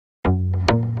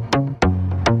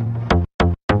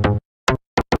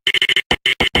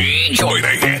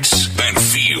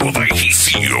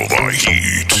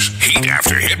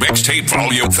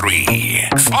Volume 3.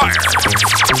 Fire.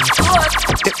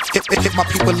 If my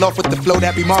people love with the flow,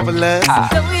 that be marvelous.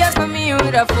 So we are coming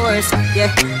with a force,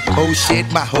 yeah. Oh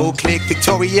shit, my whole clique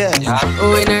victorious.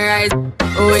 Oh, in her eyes,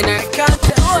 oh, in her can't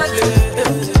tell what.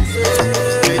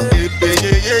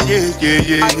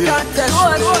 I can't tell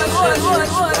what.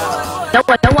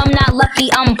 No, I'm not lucky,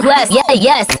 I'm blessed. Yeah,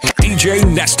 yes. DJ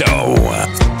Nesto.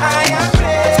 I am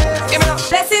blessed. Give me up.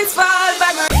 Blessings fall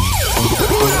by my.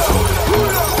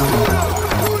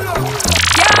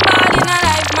 You're bad in a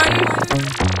life, man.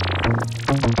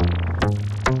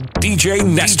 DJ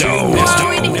Nesto.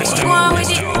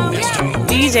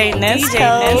 DJ Nesto.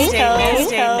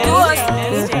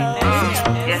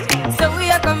 So we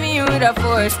are coming with a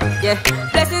force, yeah.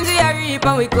 Blessings we are reap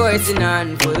and we coursing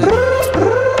on full.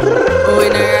 Oh,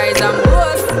 in our eyes and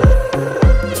boast.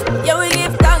 Yeah, we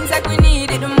give thanks like we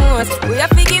need it the most. We have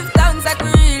to give thanks like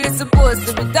we really supposed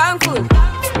to be thankful.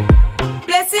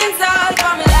 Blessings all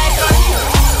for my life.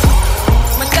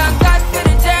 My thank God for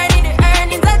the journey, the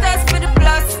earnings are just for the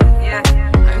plus. Yeah,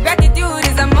 and gratitude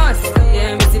is a must.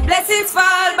 Yeah, me see blessings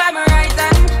fall by my right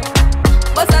hand.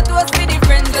 But I toast for the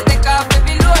friends that take off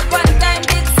every load. One time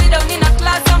did sit down in a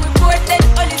class and we both then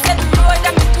only said the road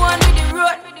and we go on with the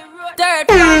road. Third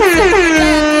class,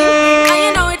 and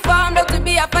you know it formed up to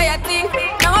be a fire thing.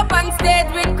 Now up on stage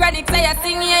with chronics I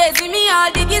sing, yeah. See me all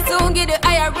diggy soon, get the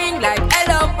higher ring like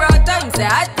LAO Bongo Dancehall. Say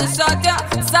I had to shot ya,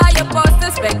 saw your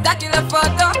poster, spectacular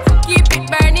photo. Keep it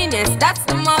burning, yes, that's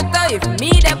the motto. If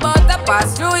me the butter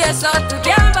pass through your shot to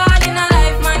can't ball in a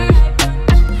life, man.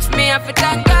 Me have to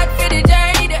thank God for the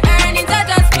journey, the earnings are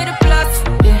just for the plus.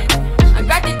 Yeah, and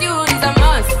gratitude is a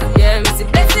must. Yeah, me see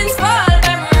blessings fall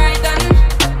by my right hand.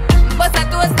 But I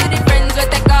toast to the friends we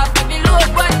take off every load.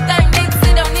 One time they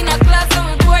sit down in a class and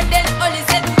we board then only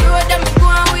said the road and we go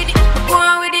on with it, go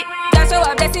on with it. That's how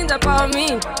our blessings upon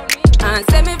me. And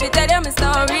send me to tell them a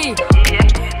story.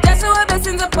 That's how our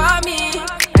blessings upon me.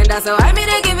 And that's how I made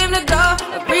to give him the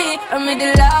glory. I'm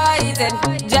delighted.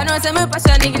 January say my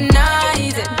passion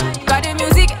ignited. Got the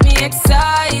music get me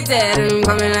excited. I'm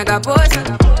coming like a potion.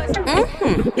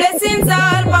 Blessings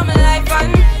all for my life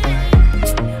and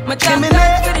my thank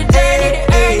God for the journey,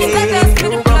 the earnings are just for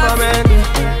the plus.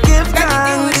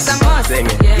 Gratitude is a must. Yeah,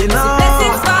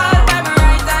 blessings fall by my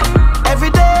right hand.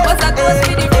 Every day, but I toast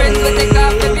to the friends we take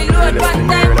off every load. One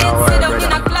time they sit down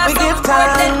in a class we give and we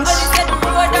board then thanks. only said the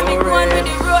road and we go on with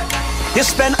the road. You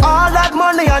spend all that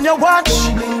money on your watch.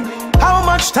 How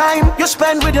much time you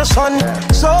spend with your son?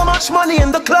 So much money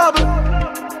in the club.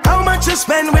 How much you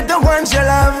spend with the ones you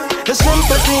love? The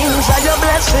simple things are your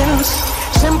blessings.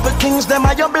 Simple things, them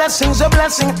are your blessings, your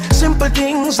blessing. Simple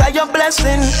things are your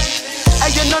blessing.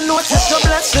 And you don't notice your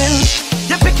blessings.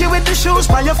 You pick it with the shoes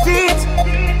by your feet.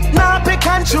 Now pick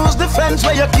and choose the friends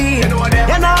where you keep.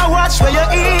 You now watch where you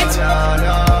eat.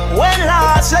 When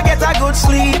last you get a good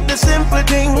sleep. The simple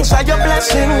things are your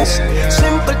blessings.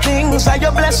 Simple things are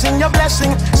your blessing, your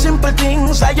blessing. Simple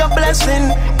things are your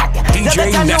blessing.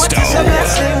 DJ Nesto.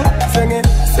 Sing it.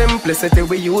 Simplicity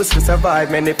we use to survive.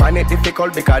 Many find it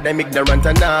difficult because them ignorant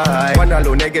and I. One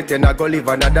alone they get in, I go live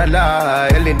another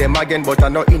life. Telling them again but I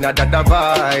know in another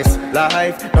device.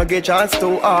 Life, don't get chance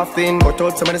too often. But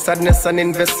out some of the sadness and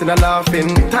invest in a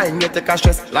laughing. Time you take a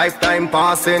stress, lifetime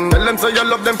passing. Tell them say you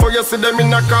love them for you see them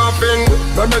in a coffin.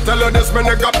 Let me tell you this, man,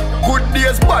 I got good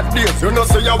days, bad days. You know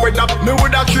say you with up. Me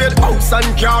woulda trade house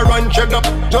and car and shed up.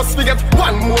 Just forget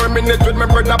one more minute with me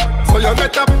bread up. So you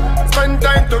get up, spend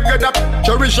time together.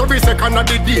 Cherish every second of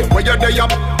the day where you're there up.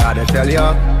 Gotta tell you,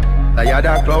 that you're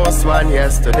the close one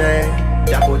yesterday.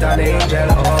 You put an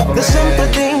angel over the simple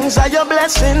things are your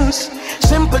blessings.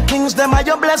 Simple things, them are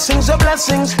your blessings, your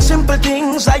blessings. Simple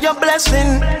things are your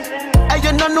blessing. And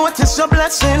you don't notice your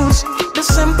blessings. The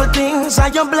simple things are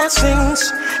your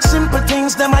blessings. Simple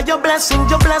things, them are your blessing,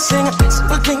 your blessing.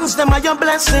 Simple things, them are your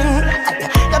blessing.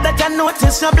 You better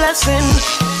notice your blessing.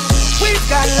 We've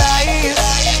got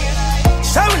life,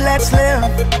 so let's live.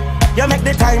 You make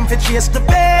the time to chase the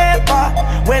paper.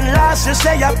 When last you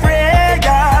say a prayer.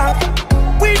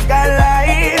 We've got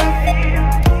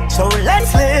life, so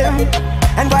let's live.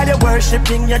 And while you're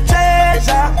worshipping your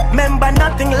treasure, remember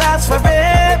nothing lasts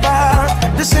forever.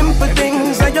 The simple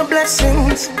things are your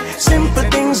blessings. Simple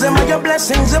things, them are your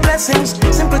blessings, your blessings.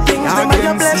 Simple things, them are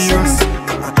your blessings.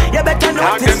 You better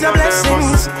notice your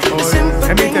blessings. The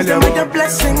simple things, them are your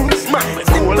blessings.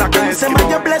 Simple things, them are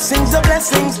your blessings, your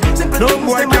blessings. Simple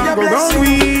things, them are your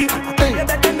blessings.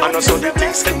 I know so the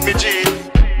things take me G.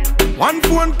 One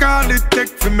phone call it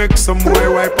take to make some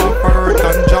boy wipe up her hurt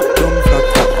and drop down flat.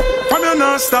 From you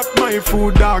not stop my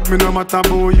food, dog. Me no matter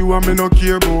about you and me no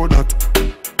care about that.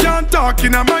 Can't Can't talk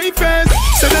in my face.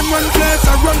 Say them one place,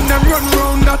 I run them run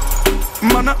round that.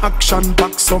 Man a action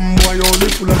back, some boy only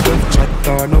full of them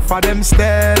chatter. Enough of them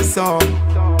stairs up,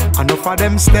 enough of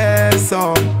them stairs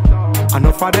up,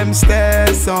 enough of them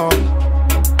stairs up.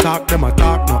 Talk them a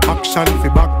talk, no action fi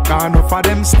back. Enough of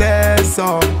them stairs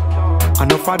up,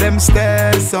 enough of them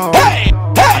stairs up,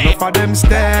 enough of them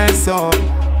stairs up.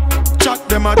 Chat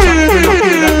them a chat, we no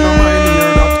play that, no mind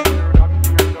hear that.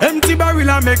 Empty barrel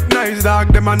a make nice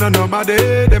dog, them a no nobody,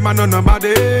 them a no nobody,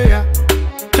 yeah.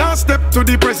 Can't step to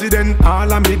the president,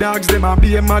 all of me dogs, them a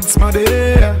be a mad smaddy,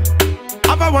 yeah.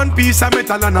 Have a one piece of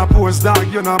metal and a post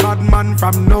dog, you know bad man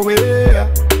from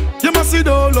nowhere. You must see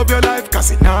the whole of your life, cause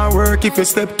it not work if you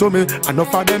step to me.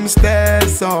 Enough of them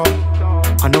stairs up,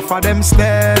 enough of them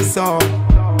stairs up,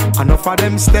 enough of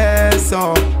them stairs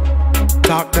up.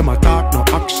 Talk them a talk, no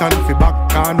action fi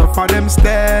back. Enough of them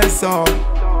stairs up,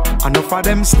 enough of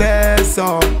them stairs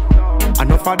up,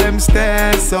 enough of them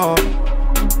stairs up.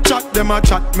 Chat them a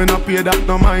chat, me no pay that,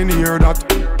 no mind hear that.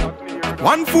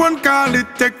 One phone call it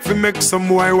take fi make some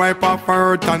boy wipe off her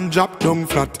hurt and drop down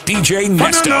flat. DJ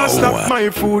Nesto. No stop my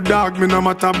food dog, me no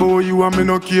matter about you and me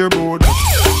no care about that.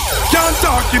 Can't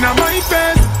talk in my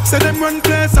face. Say them one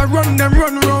place, I run them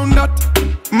run round that.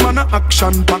 Man a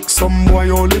action back, some boy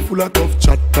only full of tough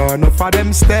chatter. Enough of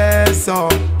them stairs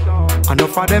up,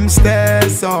 enough of them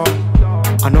stairs up,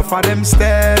 enough of them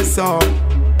stairs up.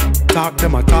 Talk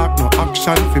them a talk, no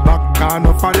action fi back.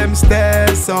 Enough of them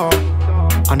stairs up,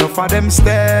 enough of them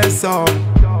stairs up,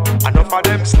 enough of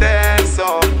them stairs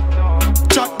up.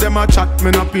 Chat them a chat,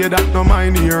 me no pay that, no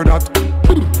mind hear that.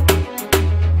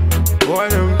 Boy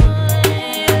them,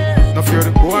 no fear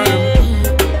the boy them.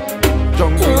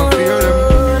 Jungle no fear them.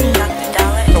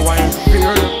 No I ain't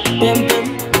fear them.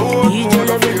 Oh,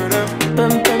 no fear them.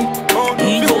 Oh, no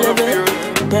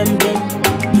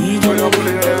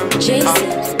fear them. Jason,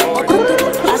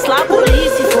 I slap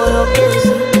police for your case.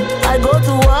 I go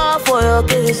to war for your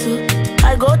case.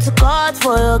 I go to court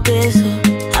for your case.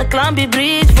 I climb the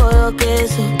bridge for your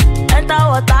case. Enter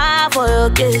water for your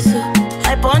case.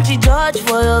 I punch the judge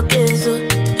for your case.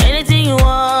 Anything you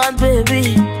want,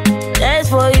 baby, that's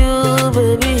for you,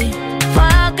 baby. For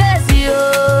your case, yo.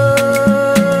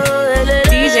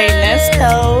 DJ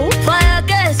Nesto. For your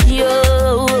case, yo.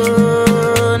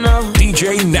 No. DJ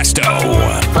Nesto.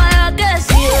 For your case,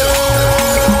 yo.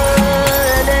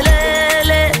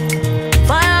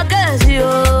 For your case, yo.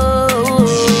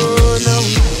 No.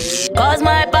 Cause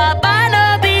my papa no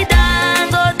be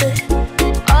Dangote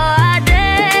or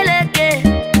Adeleke,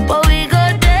 but we go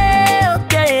there,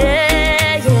 okay,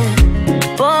 yeah, yeah.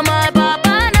 For my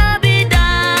papa no be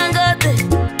Dangote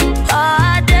or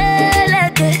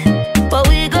Adeleke, but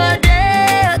we go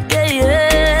there, okay,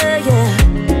 yeah, yeah,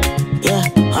 yeah.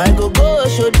 I go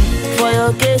shoot for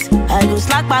your case, I go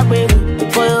slack back baby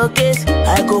for your case,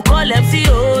 I go call MC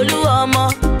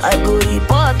Oluomo, I go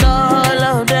report all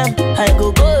of them, I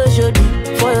go shoot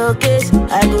for your case,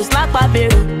 I go slack back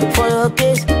baby for your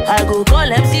case, I go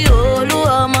call MC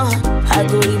Oluomo, I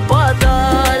go report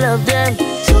all of them.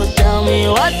 So tell me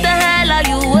what the hell are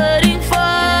you waiting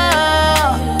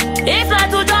for? If not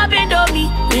to drop Indomie,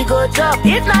 we go chop.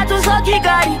 If not to suck it,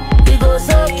 Gary, we go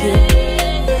suck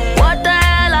it. What the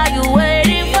hell are you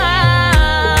waiting for?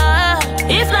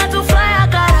 If not to fly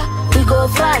Akara, we go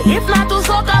fly. If not to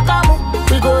soak Akamu,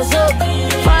 we go soak.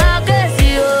 Fire case,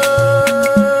 yo.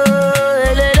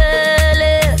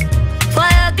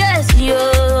 Fire case, yo.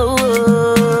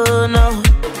 No.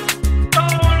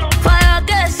 Fire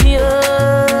case, yo.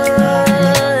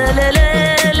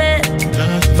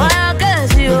 Fire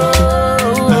case, yo.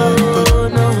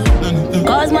 No.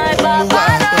 Cause my papa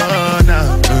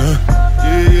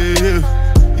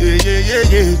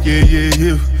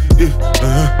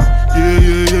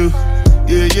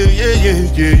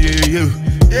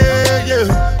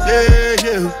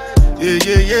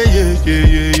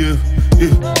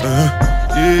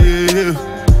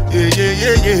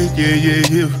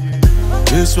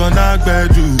This one I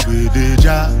bet you with the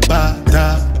jabata.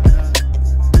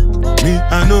 Me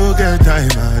I no get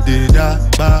time I did da.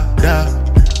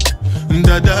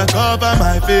 Dada cover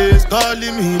my face,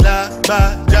 calling me la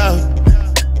bada.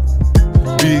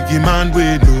 Biggie man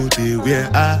we know they wear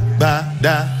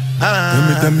abada.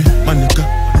 Tell me, my nigga,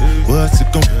 what's it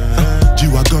gon'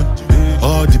 G-Wagon,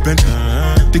 all depend.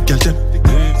 The girl them,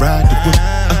 ride the whip.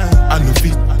 I no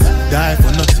fit, die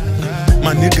for nothing.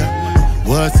 My nigga,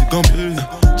 what's it gon' be?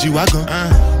 G-Wagon,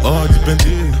 all depend.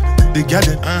 The girl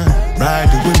them, ride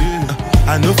the whip.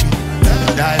 I no fit,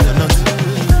 die for nothing.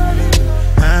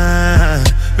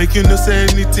 Make you no say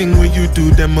anything when you do,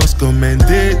 them must commend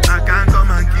it. I can't come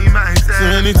and keep myself. So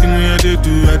anything we they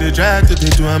do, I they try to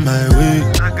do on my way.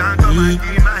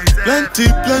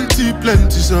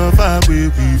 Plenty so far we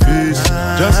face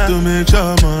just to make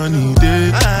sure money day.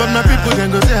 But my people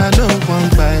then go say I know one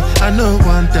buy, I know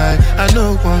one die, I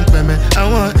know one payment. I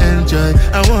want enjoy,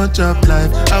 I want job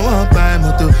life, I want buy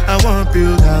motor, I want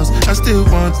build house, I still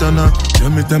want to know.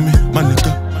 Tell me, my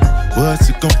nigga, what's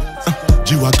it gon'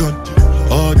 G-Wagon,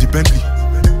 all the Bentley,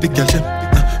 the girl them,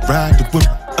 ride the whip,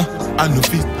 I know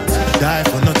feet, die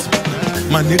for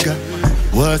nothing. My nigga,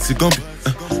 what's it gon' be?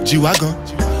 G-Wagon,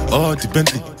 all the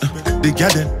Bentley, the girl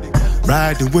them,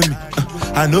 riding with me,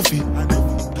 I know feet.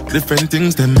 Different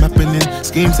things them happening,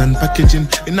 schemes and packaging.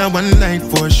 In a one night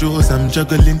for shows I'm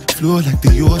juggling. Flow like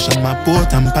the ocean, my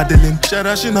boat I'm paddling.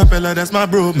 Sharashina Bella, that's my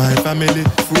bro, my family.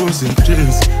 Frozen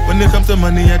dreams. When it comes to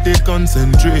money, I did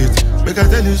concentrate. Make I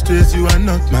tell you straight, you are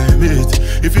not my mate.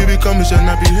 If you become a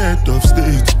I be head of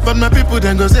state. But my people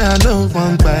then go say I know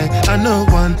one buy, I know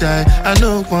one die, I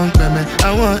know one payment.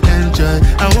 I want enjoy,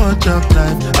 I want job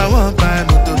life, I want buy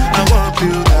motor, I want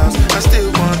build house, I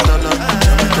still want to know.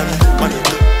 Money.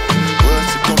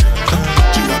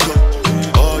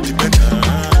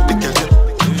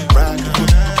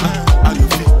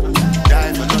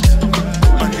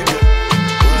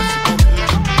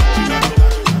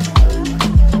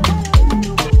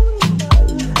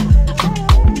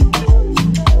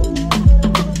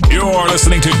 You're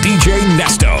listening to DJ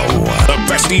Nesto, the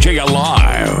best DJ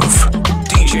alive.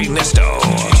 DJ Nesto.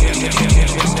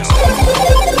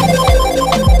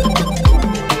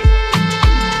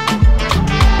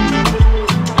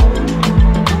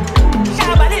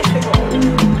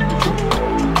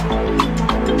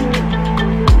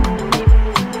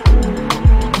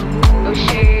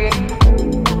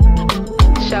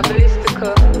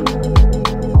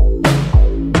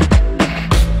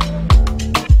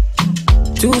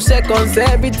 Seconds,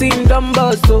 everything done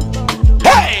bust, so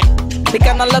hey! The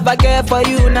kind of love I get for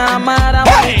you, now I'm mad, I'm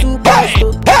too bust,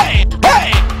 so hey!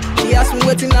 She asked me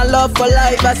waiting I love for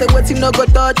life, I said waiting no go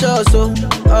touch us, so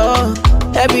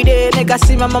every day, nigga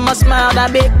see my mama smile,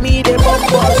 that make me the bump,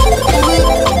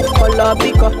 so color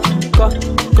pico,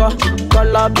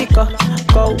 color pico,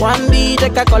 one be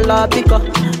take a color pico,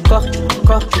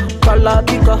 color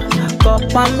pico,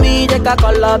 one be take a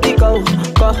color pico,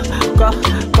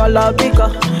 color pico.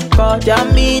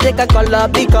 Jammy, they can color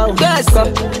pico. Yes,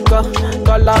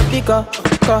 color pico.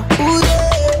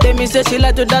 They me say she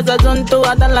like to dance a zonto,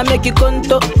 I don't like make you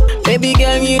conto. Baby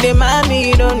girl, you the mommy,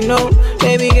 you don't know.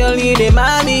 Baby girl, you the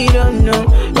mommy, you don't know.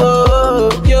 Oh,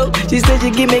 yo, she said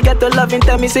she give me ghetto love and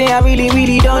tell me say I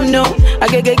really don't know. I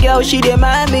get girl, she the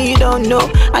mommy, you don't know.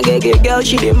 I get girl,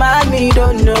 she the mommy, you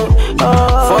don't know.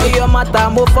 Oh, for your mata,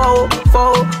 mo fo.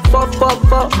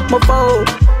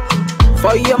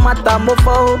 For your mata, mo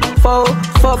fo,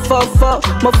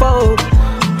 mo fo.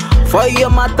 For your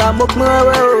mata, mo fo,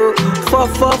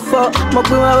 mo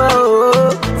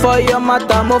for your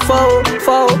mata, mo fo,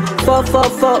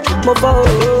 mo fo.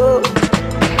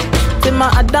 Say my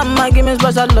Adama, give me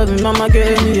special love, mama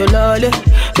give me your lolly.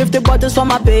 50 bottles for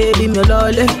my baby, me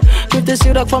lolly. 50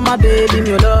 syrup for my baby,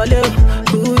 me lolly.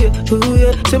 Ooh yeah.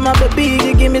 Say my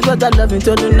baby, give me special love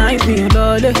until the night, me your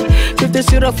lolly. 50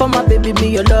 syrup for my baby, me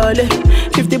your lolly.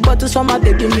 50 bottles for my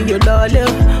baby, me your lolly.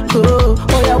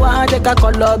 Oh yeah, one take a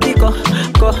color bico,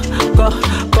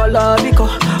 color bico.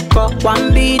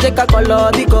 One be take a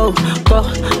color bico,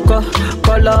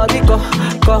 color bico.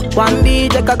 One be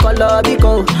take a color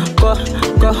bico,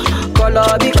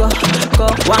 color bico.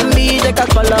 One be take a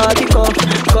color bico,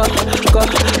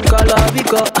 color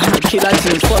bico. Kill that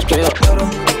thing, fuck it up.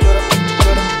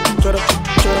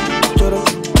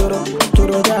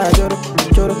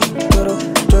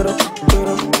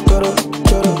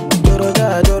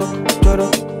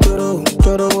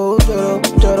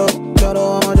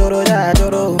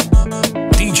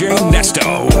 DJ Nesto.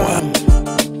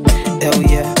 Hell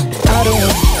yeah. I don't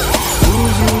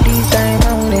lose you this time, I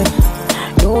want it.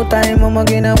 No time, I'ma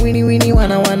get a winnie,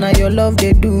 wanna your love,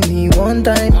 they do me one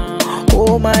time.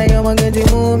 Oh my, I'ma get to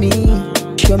know me.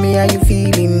 Show me how you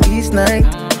feeling this night.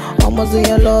 I'ma say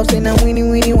your love, say na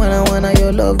winnie, wanna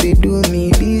your love, they do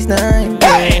me this night.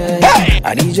 Yeah.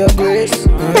 I need your grace,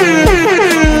 never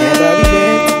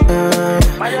regret.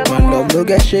 My love no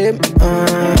get shame,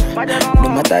 no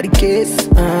matter the case.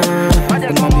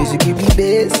 My music give me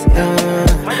bass,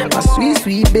 my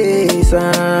sweet bass. So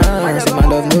my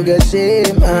love no get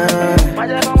shame,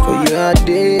 for you all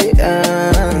day.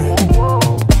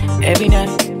 Every night,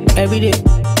 every day,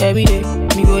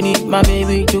 me gon' need my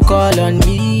baby to call on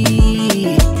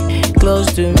me,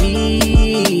 close to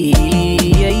me,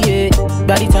 yeah.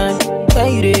 By the time when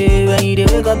you there, when you dey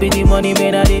wake up in the morning,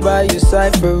 man, I dey buy you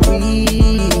cyphery.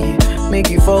 Make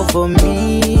you fall for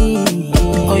me.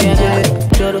 Oh yeah,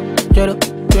 choro, choro,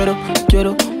 choro,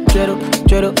 choro, choro,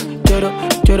 choro, choro,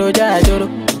 choro, ja, choro,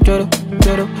 choro,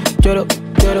 choro, choro,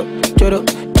 choro, choro,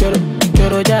 choro,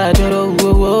 choro, ja, choro,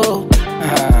 whoa, whoa.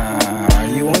 Ah,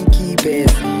 you won't keep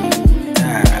it.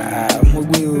 Ah,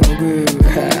 mugu, mugu.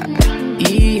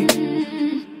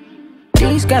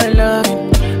 This kind of love,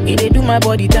 it dey do my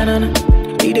body tanana.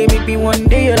 It dey make me one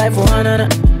day your life for hanana.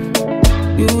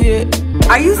 You yeah.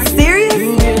 Are you serious?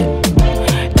 You yeah.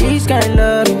 This kind of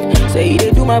love, say it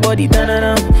dey do my body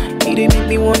tanana. It dey make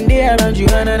me one day around you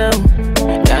hanana.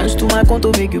 Dance to my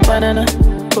conto make you banana.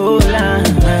 Oh la,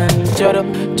 choro,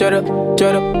 choro,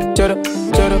 choro, choro,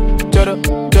 choro, choro,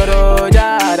 choro,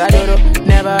 jada choro.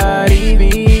 Never leave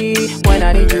me when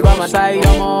I need you by my side.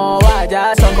 I'm all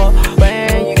waja soko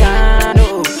when you can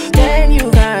oh, then you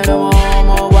can oh, I'm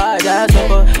all waja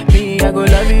soko. Me I go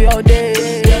love you all day.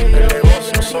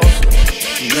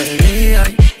 De día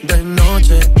y de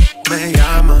noche me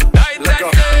llama. Me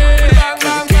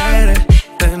quiere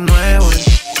de nuevo en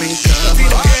mi cama.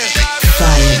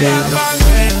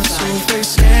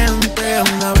 Suficiente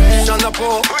una vez.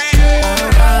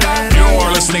 You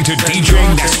are listening to DJ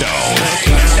Nesto.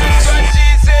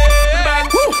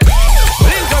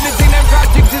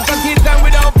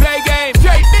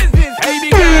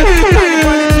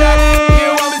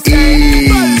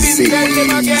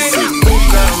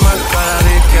 Busca más para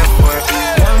de que fue.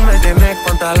 Ya me tienes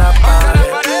contra la pared.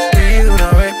 Pide una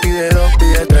vez, pide dos,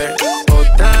 pide tres.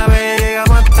 Otra vez llega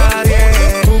más tarde.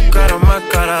 Busca más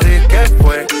cara de que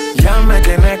fue. Ya me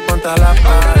tienes contra la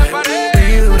pared.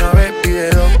 Pide una vez, pide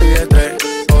dos, pide tres.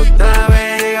 Otra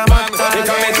vez llega más tarde.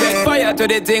 Fire to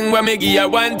the thing when me give her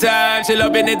one time. She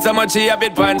loving it so much she have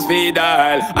it pants feed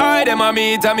all. Alright, them a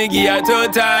meet and me give her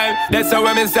 2 times. That's how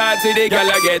when me start see the girl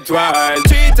I get wild.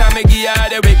 3 times me give her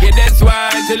the wickedest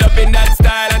one. She loving that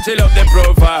style and she love the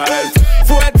profile.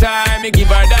 4 times me give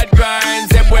her that grind.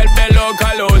 Say well below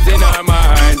colors in her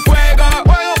mind. Fuego,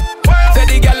 say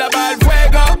the girl about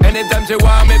fuego. Anytime she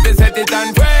want me to set it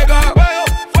on fuego.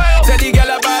 Say the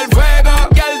girl about fuego.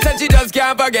 Girl said she just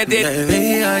can't forget it. De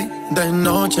día y de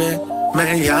noche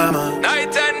me llama.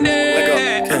 Night and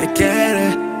day. Que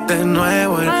quiere de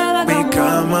nuevo en mi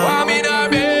cama.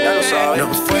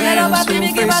 No fue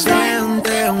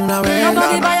suficiente una vez.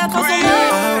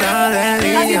 Ahora de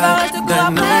día, de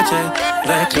noche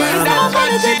reclama.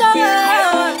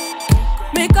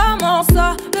 Mais comment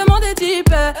ça, demande des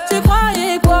types. Tu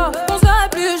croyais quoi, on serait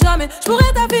plus jamais. Je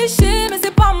pourrais t'afficher, mais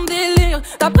c'est pas mon délire.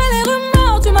 D'après les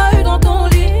rumeurs, tu m'as eu dans ton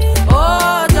lit.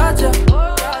 Oh, dja dja,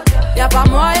 y'a pas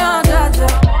moyen, dja dja.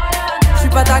 J'suis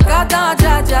pas ta cata,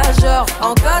 dja dja. Genre,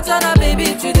 en katana,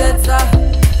 baby, tu dettes ça.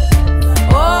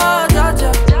 Oh, dja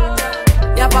dja,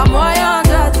 y'a pas moyen,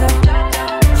 dja dja.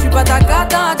 J'suis pas ta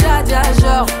cata, dja dja.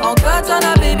 Genre, en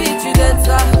katana, baby, tu dettes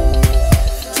ça.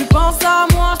 Tu penses à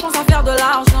moi, j'pense à faire de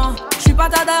l'argent. J'suis pas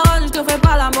ta daronne, j'te fais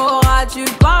pas la morale. Tu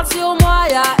parles sur moi,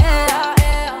 y'a air.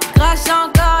 Crache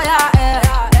encore, y'a air.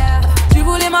 Tu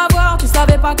voulais m'avoir, tu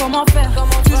savais pas comment faire.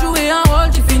 Tu jouais un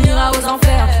rôle, tu finiras aux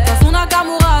enfers. Dans son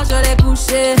Nakamura, je l'ai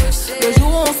couché. Le jour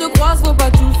où on se croise, faut pas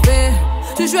tout faire.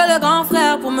 Tu jouais le grand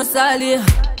frère pour me salir.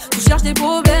 Tu cherches des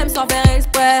problèmes sans faire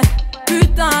exprès.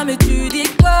 Putain, mais tu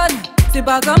déconnes. C'est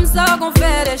pas comme ça qu'on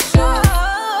fait les choses.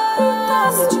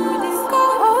 Putain, mais tu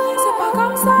déconnes. C'est pas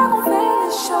comme ça qu'on fait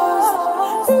les choses.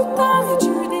 Putain, mais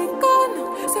tu déconnes.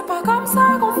 C'est pas comme ça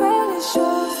qu'on fait les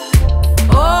choses.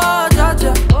 Oh, dja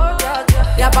dja,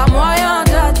 y'a pas moyen,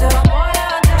 dja dja.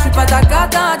 J'suis pas ta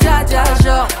cata, dja dja.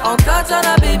 Genre, en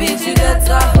katana, baby, tu dettes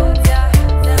ça.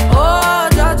 Oh,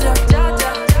 dja dja,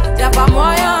 y'a pas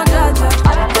moyen, dja dja.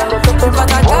 J'suis pas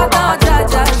ta cata, dja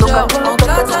dja. Genre, en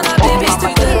katana, baby, tu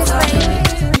dettes ça.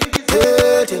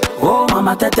 Oh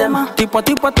mama tetema, tipo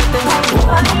tetema. Oh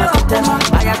mama tetema,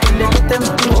 aya kule tetema.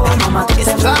 Oh mama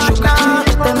tetema, shuka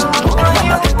tetema. Oh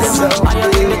mama tetema, aya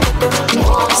kule tetema.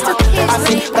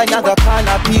 Kanyaga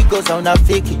kana pigo za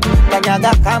unafiki.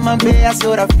 Kanyaga kama mbea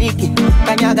sio rafiki.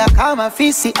 Kanyaga kama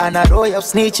fisi ana roho ya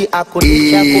usnichi.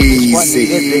 Akunisha kukuchwa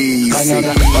nigete. Kanyaga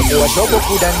wakuwa dogo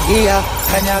kudangia.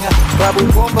 Kanyaga babu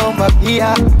bomba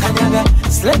umbapia. Kanyaga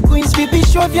slave queens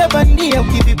vipisho vya bandia.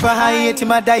 Ukivipa hai eti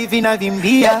madai vina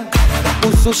vimbia.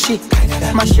 Usushi,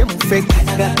 mashemu fake,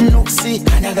 nuksi,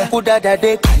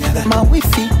 udadade,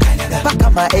 mawifi, paka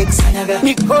ma ex,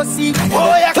 mikosi,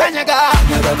 oya kanyaga.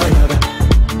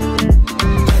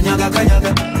 Kanyaga,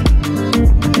 kanyaga,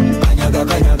 kanyaga,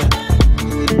 kanyaga,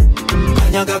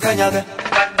 kanyaga, kanyaga.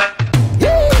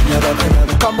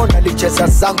 Kama unalicheza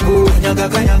zangu,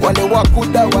 wale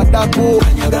wakuda wadaku,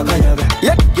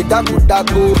 yeah, get dagu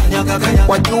dagu.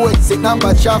 Wajue si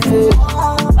namba chafu.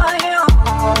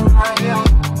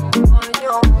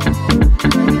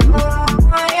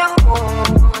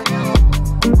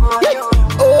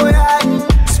 Oh yeah,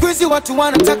 squeezy watu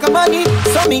wanataka mani,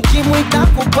 so mikimu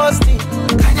itakuposti.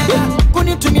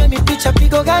 Kunitumia mipicha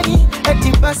pigo gani,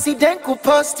 eti basi den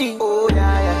kuposti. Oh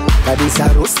yeah. Kabisa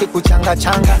harusi kuchanga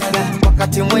changa,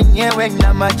 wakati mwenyewe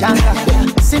na majanga.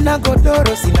 Sina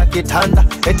godoro, sina kitanda,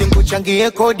 eti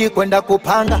nkuchangie kodi kwenda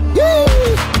kupanga.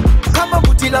 Kama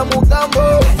buti la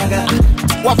mugambo,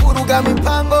 wafuruga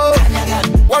mipango,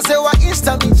 wazee wa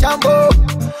insta michambo.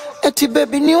 Eti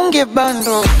baby niunge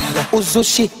bando,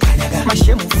 uzushi,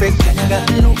 mashemu fake,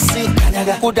 nuksi,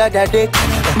 kudada dek,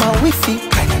 mawifi,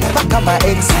 paka ma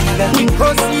ex,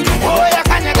 nikosi, oya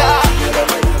kanyaga.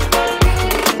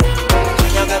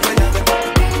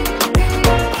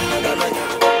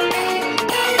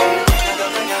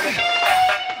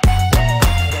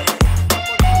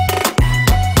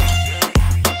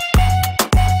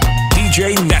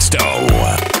 DJ Nesto.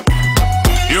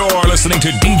 You're listening to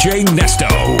DJ Nesto,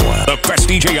 the best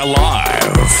DJ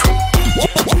alive.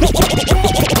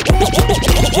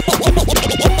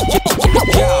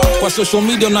 Kwa social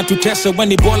media unatutesa,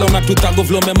 weni bola unatutago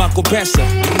vlome mako pesa.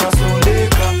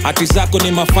 Hati zako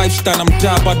ni ma 5 star na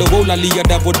mtaa bado wola liya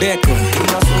davodeka.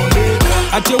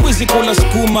 Hati wizi kula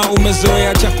skuma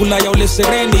umezoea chakula ya ule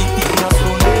sereni.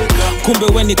 Kumbe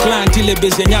weni client ile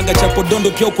beze nyaga chapo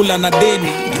dondo pia ukula na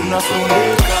deni.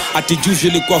 Ati juzi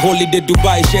ilikuwa holiday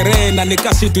Dubai sherehe na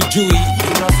nikasi tujui.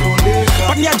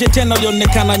 Paniaje tena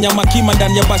ulionekana nyama kima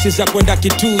ndani ya basi za kwenda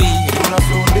Kitui.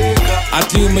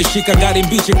 Ati umeshika gari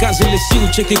mbichi kazi ile si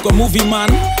ucheki kwa movie man.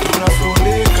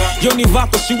 Yoni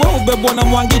vako siwa ubebo na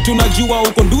mwangi tunajua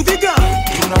uko nduthi gani.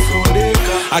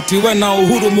 Ati we na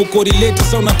uhuru mukori leti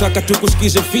sa unataka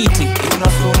tukusikize fiti.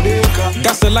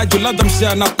 Gasa la julada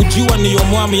msea na kujua ni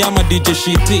yomwami ama DJ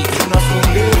Shiti.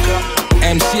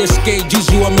 MCSK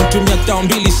juzi wametumia tao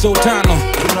 2 so 5.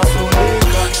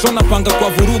 So napanga kwa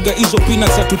vuruga hizo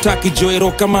peanuts hatutaki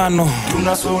joero kamano.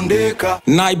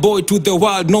 Night boy to the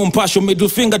world, no mpasho middle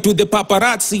finger to the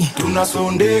paparazzi.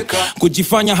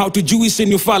 Kujifanya how to juice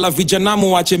in ufala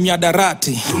vijanamu wache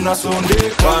miadarati.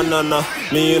 Banana,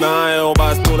 mi nayo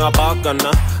bas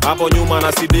tunabakana. Hapo nyuma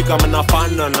nasidika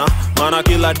mnafanana. Mana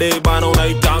kila day bana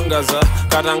unaitangaza.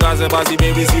 Katangaze basi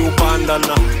baby si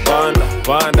upandana.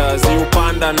 Panda si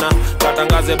upandana.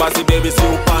 Katangaze basi baby si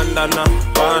upandana.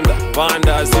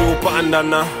 Panda si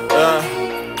upandana.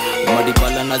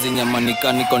 Madibala na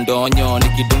zinyamanika niko ndonyo.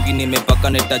 Nikidungi nimepaka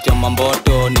netachoma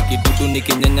mboto. Nikidudu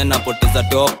nikinyanya napoteza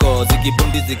toko.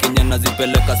 Zikibundi zikinyana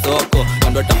zipeleka soko.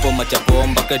 Kando tapo machapo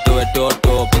mpaka itoe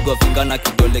toto. Pigwa finga na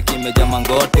kidole kimeja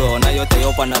mangoto. Na yote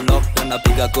yopa na lock na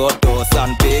piga koto.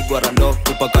 Sun pigwa randok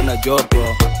kupaka na joto.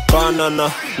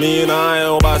 Banana, mi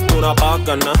nayo bas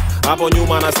tunabakana. Hapo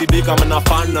nyuma nasidika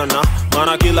mnafanana.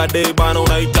 Mana kila day bana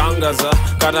unaitangaza.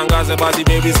 Katangaze basi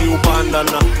baby si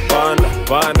upandana.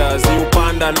 Panda si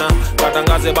upandana.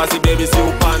 Katangaze basi baby si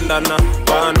upandana.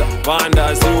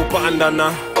 Panda si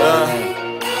upandana.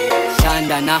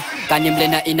 Shandana,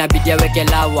 kanimlena inabidia weke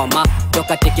lawama.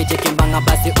 Toka teke mbanga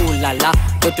basi ulala.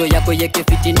 Toto yako yeke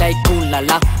fiti ndai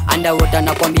kulala. Underwater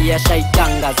nakwambia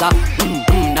shaitangaza.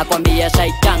 Nakwambia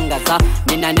shaitangaza.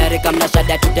 Nina narika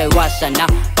mnashada tutaiwashana.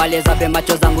 Pale zabe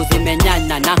macho zangu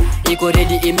zimenyanana. Iko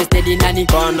ready imesteady nani.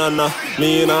 Banana,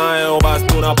 mi nayo bas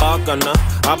tunabakana.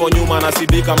 Hapo nyuma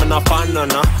nasidika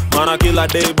mnafanana. Mana kila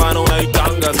day bana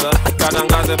unaitangaza.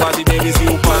 Katangaze basi baby si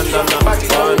upandana.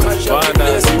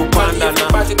 Panda si upandana.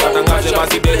 Katangaze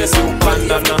basi baby si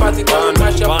upandana.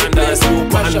 Panda si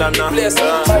upandana.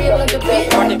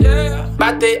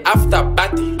 Party after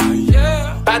party.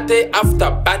 Party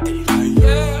after party.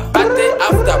 Party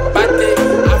after party.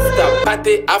 After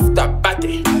party after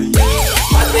party.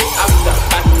 Party after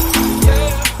party.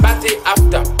 Party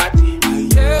after party.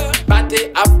 Party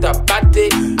after party.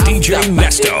 DJ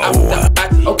Nesto.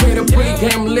 Okay, the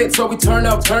pre-game lit, so we turn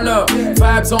up.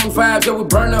 Vibes on vibes, yeah, we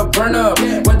burn up.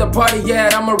 Where the party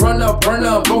at, I'ma run up.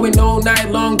 Going all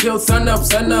night long till sun up.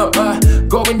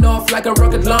 Going off like a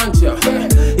rocket launcher.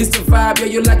 It's the vibe, yeah,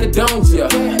 you like it, don't ya?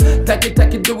 Take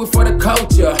it, do it for the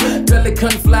culture.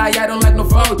 Pelican fly, I don't like no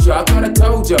vulture. I thought I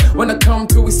told ya, when I come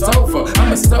through, it's over.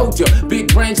 I'm a soldier,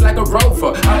 big range like a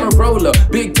rover. I'm a roller,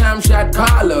 big time shot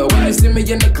caller. When you see me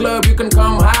in the club, you can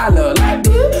come holler. Like,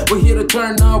 we're here to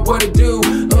turn up, what it do?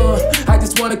 I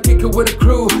just wanna kick it with a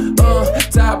crew.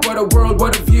 Top of the world,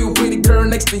 what a view. Pretty girl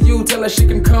next to you, tell her she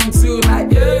can come too.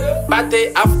 Like, yeah.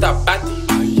 Party after party.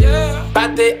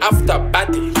 Party after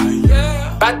party.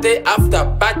 Party after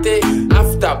party.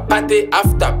 After party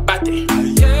after party.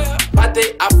 Party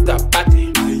after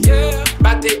party.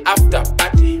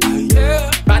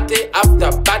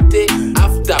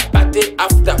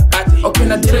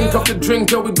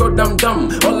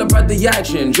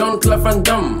 reaction, Jean-Claude Van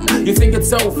Damme. You think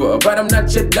it's over, but I'm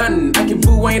not yet done. I keep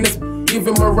booing this, give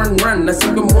him a run. I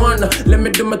say, come on, let me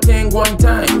do my thing one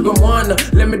time. Come on,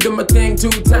 let me do my thing 2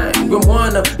 times. Come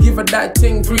on, give her that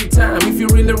thing 3 times. If you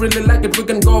really like it, we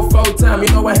can go full time. You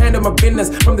know I handle my business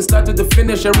from the start to the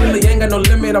finish. I really ain't got no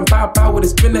limit. I'm pop out with a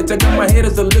spinach. I got my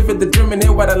haters to live it, the dreaming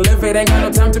here what I live it. Ain't got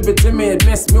no time to be timid.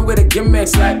 Mess me with the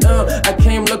gimmicks like I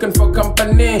came looking for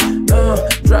company.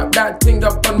 Drop that thing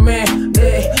up on me.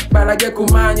 But I get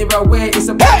kumani by way. It's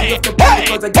a party of the party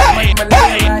cause I got my money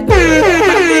like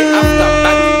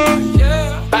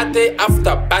party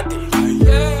after party,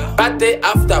 party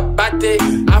after party,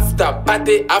 after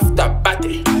party after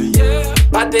party,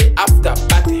 party after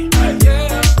party,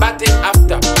 party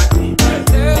after party,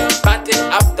 party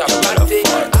after party,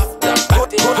 after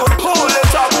party. Pull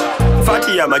it up.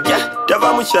 Fati ya magia,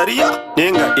 dava musharia,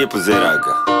 nenga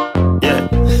epuzeraga. Yeah.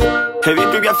 Heavy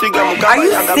to your figure, mukama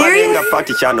yanga malenga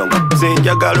fati chanonga.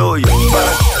 Senjagaloyo,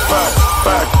 fati.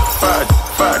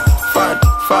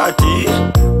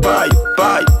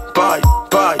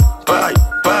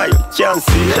 Bye,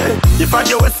 chansi.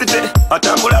 Ifanye wesite,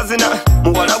 atambula zina.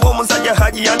 Muwala w'omusajja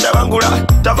haji yandabangula.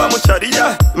 Tava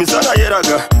musharia, misana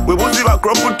yeraga. Webuzi ba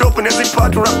crop top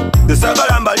nezipatula.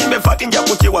 Desagala mbalimbe fati nja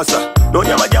kukiwasa.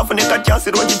 Nonya majafu neka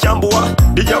chansi ronji chambua.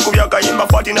 Dija kubya kayimba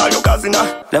fati nalyo kazina.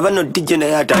 Nabano DJ na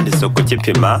yatande soko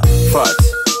chipima. Fati.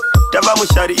 Tava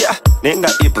musharia, nenga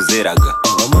ipuzeraga.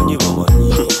 Bamanyi.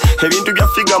 Ebintu bya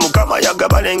figa mukama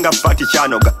yagabalenga fati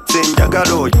chanoga.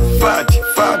 Senjagaloyo, fati.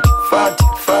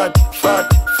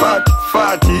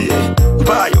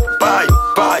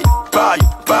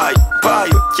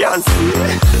 Bayo, chansi.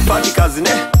 Fati kazine,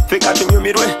 fika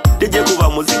tunyumirwe. Deje kuba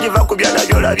muziki vakubya na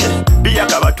byolabye. Biya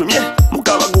kabatumye,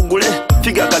 mukaba gugule.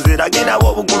 Figa kazerage na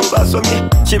wobugulu basomye.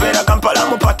 Kibera Kampala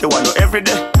mupate wano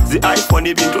everyday. Zi iPhone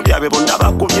ibintu byabe bonna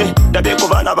bakubye. Dabe ku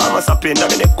bana bamasapenda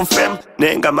bene ku fem.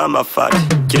 Nenga mama fati,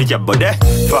 kiri kya bode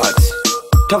fati.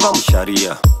 Tava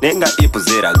musharia, nenga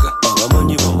ipuzeraga.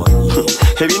 Bamanyi.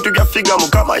 Ebintu bya figa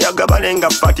mukama yagabalenga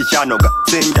fati chanoga.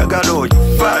 Senjagaloyo,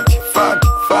 fati.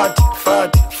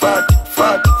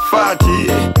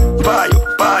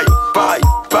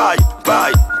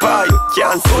 Bayo,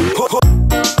 chansi.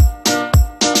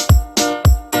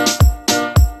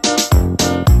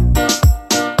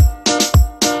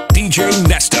 DJ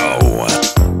Nesto.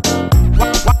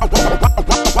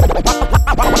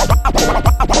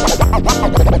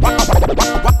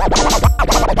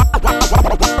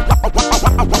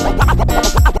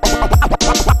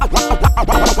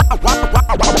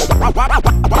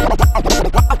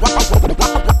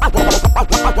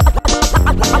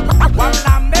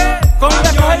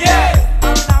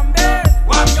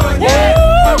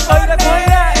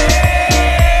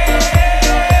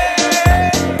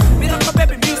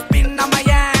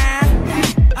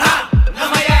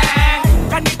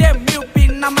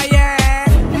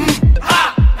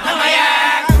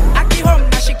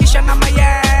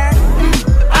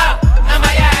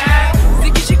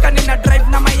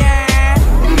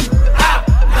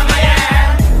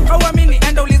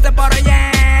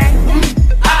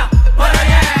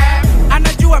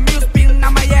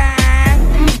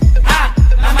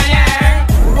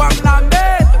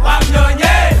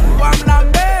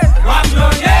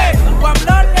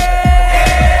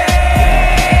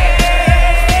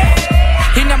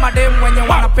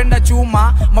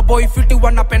 Maboy fiti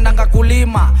wanapendanga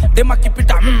kulima. Dema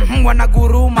kipita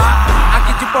wanaguruma.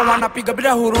 Akijipa wanapiga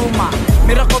bila huruma.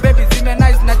 Miracle baby zime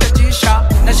nice na chachisha.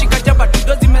 Nashika jaba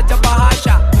tudo zimejaba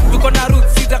hasha. Tuko na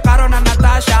Ruth, Siza, Karo na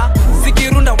Natasha.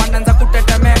 Sikirunda wananza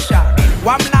kutetemesha.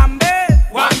 Wamlambe,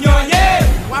 wamnyonye.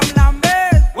 Wamlambe,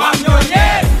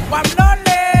 wamnyonye.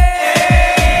 Wamlole.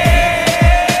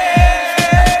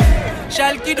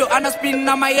 Shalkido ana spin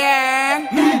na mayeng.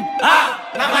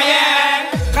 Na mayeng.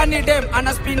 Kani dem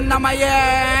ana spin na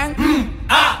mayeng.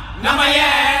 Na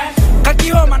mayeng.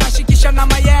 Kakihoma anashikisha na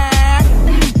mayeng.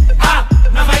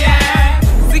 Na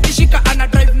mayeng. Zikishika ana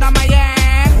drive na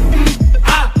mayeng.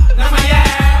 Na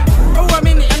mayeng.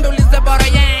 Kauamini endo ulize bora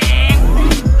yeng.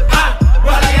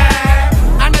 Bora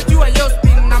yeng. Anajua yo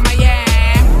spin na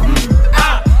mayeng.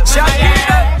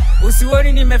 Shakira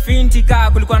usioni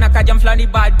nimefintika. Kulikuwa na kaja mflani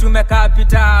bad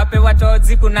tumekapita. Pewa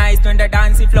tozi kunais twende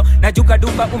dance flow. Najuka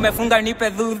dupa umefunga nipe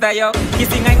dhudha yo.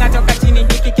 Kisingainga toka chini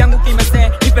hiki kyangu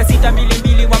kimese. Nipe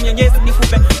 622 wa mnyonyezi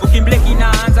nikupe. Ukimbleki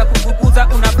naanza kukukuza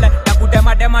unafle. Na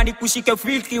kudema dema ni kushike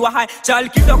filthy wa high.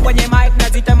 Chalkido kwenye mic na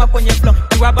zitema kwenye flow.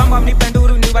 Niwabamba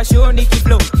mnipenduru niwashoni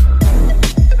kiflow.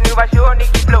 Niwashoni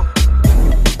kiflow.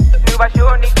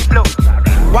 Niwashoni kiflow.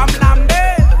 Wamlambe,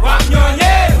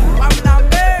 wamnyonye.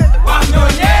 Wamlambe,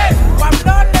 wamnyonye.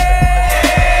 Wamlole.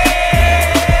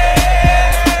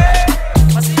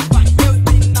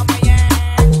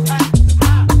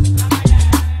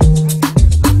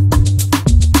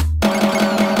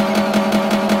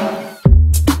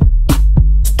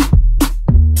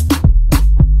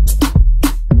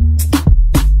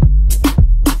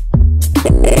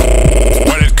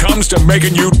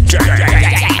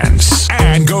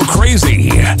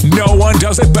 one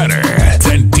does it better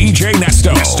than DJ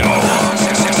Nesto.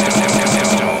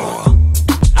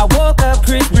 I woke up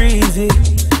Chris Breezy.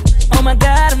 Oh my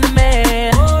God, I'm the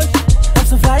man. I'm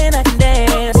so fly and I can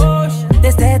dance.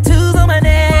 There's tattoos on my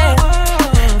neck.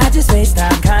 I just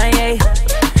FaceTime Kanye.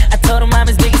 I told him I'm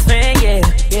his biggest fan, yeah.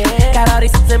 Got all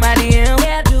these in my DM.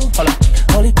 Yeah, I do. Hold on.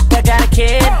 Holy, I got a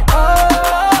kid.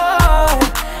 Oh,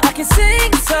 I can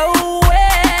sing so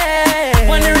well.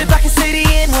 Wonder if I can say the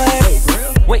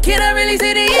N-word. Wait, can I really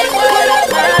say the N-word?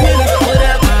 What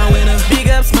up, my winner? Big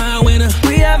ups, my winner.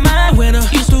 We are my winner.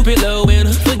 You stupid low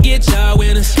winner. Forget y'all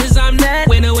winners. Cause I'm that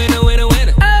winner, winner, winner,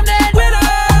 winner. I'm that winner.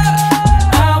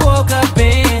 I woke up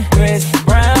in Chris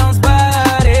Brown's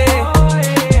body.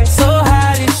 So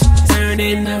hot it turned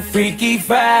into Freaky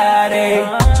Friday.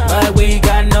 But we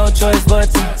got no choice but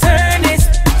to turn this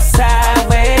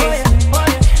sideways.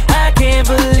 I can't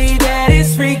believe that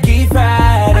it's Freaky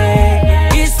Friday.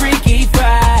 It's Freaky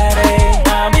Friday.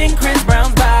 I'm in Chris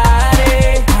Brown's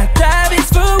body. I drive his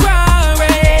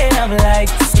Ferrari. I'm like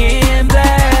skin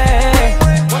black.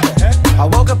 I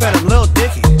woke up and I'm Lil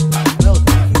Dicky.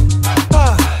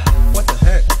 What the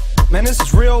heck? Man, this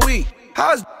is real weak.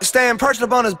 How is staying perched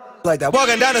up on his like that?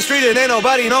 Walking down the street and ain't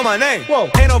nobody know my name. Whoa.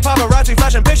 Ain't no paparazzi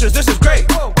flashing pictures, this is great.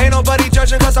 Whoa. Ain't nobody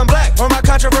judging cause I'm black or my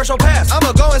controversial past.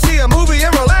 I'ma go and see a movie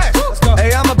and relax.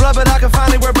 Hey, I'm a blood but I can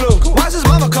finally wear blue. Cool. Why's his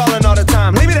mama calling all the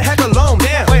time? Leave me the heck alone,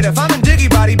 damn. Wait, if I'm in Diggy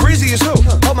Body, Breezy is who?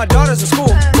 Oh, my daughter's in school.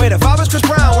 Wait, if I was Chris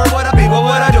Brown, where would I be? What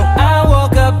would I do? I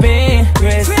woke up in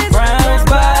Chris Brown's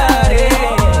body.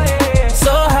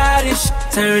 So hot it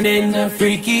turned into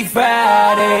Freaky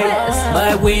Friday.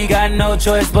 But we got no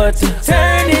choice but to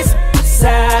turn this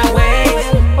sideways.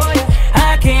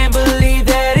 I can't believe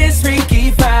that it's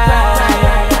Freaky Friday.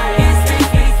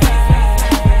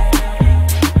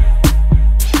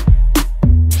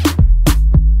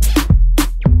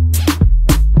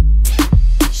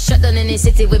 Shut down in the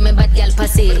city with me bad gal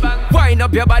pussy. Wind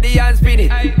up your body and spin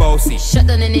it, bossy. Shut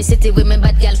down in the city with me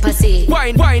bad gal pussy.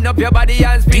 Wind up your body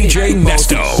and spin it, DJ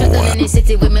Nesto. Shut down in the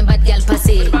city with me bad gal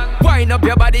pussy. Wind up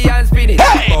your body and spin it,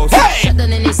 bossy. Shut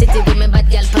down in the city with me bad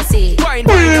gal pussy. Wind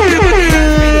up your body and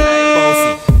spin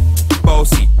it,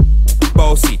 bossy,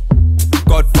 bossy, bossy.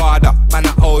 Godfather, man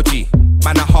a OG,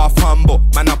 man a half humble,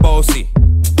 man a bossy.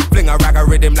 Fling a rag a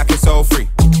rhythm like it's all free.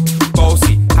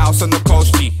 Bossy, house on the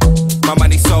coast G. My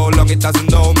money so long it doesn't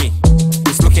know me.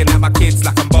 It's looking at my kids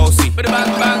like I'm bossy. Bang,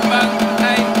 bang,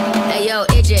 bang, hey yo,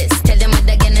 Idris, tell them what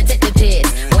they're gonna take the piss.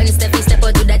 When Steffi step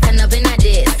out, do that turn up in a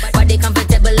diss. Body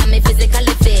comfortable, I'm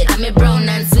physically fit. I'm a brown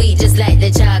and sweet, just like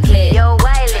the chocolate. Yo,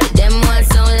 Wiley, them ones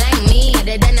sound like me.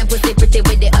 Other than a pussy pretty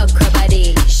with the okra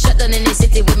body. Shut down in the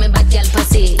city with me bad girl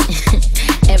pussy.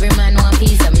 Every man want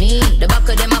piece of me. The back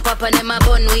of them a pop and them a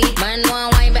bun weed. Man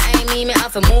want wine behind me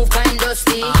have to move kind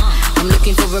dusty. I'm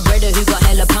looking for a brother who got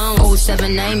hella pound.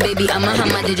 079, baby, I'm a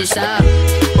hammer, did you stop?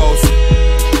 bossy,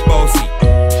 bossy.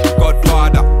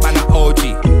 Godfather, man a OG,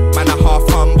 man a half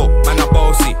humble, man a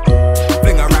bossy.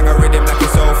 Fling a rag a rhythm like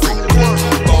it's all free.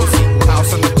 Bossy,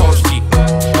 house on the coast G.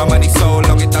 My money so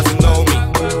long it doesn't know me.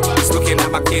 It's looking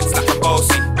at my kids like I'm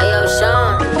bossy. Hey yo,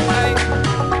 Sean.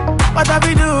 What have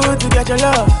we do to get your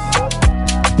love?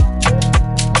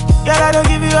 Girl, I don't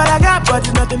give you all I got, but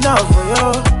it's not enough for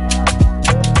you.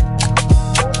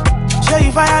 Show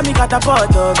you fire me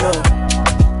catapult of you.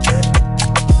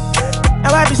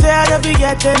 Now I be say I don't be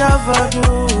get enough of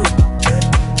you.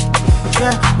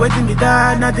 Yeah, waiting me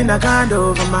down, nothing I can't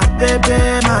do for my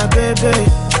baby, my baby.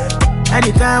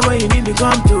 Anytime when you need me,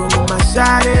 come to me, my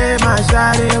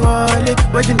shawty, wallet.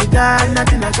 Waiting me down,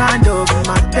 nothing I can't do for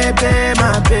my baby,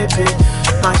 my baby.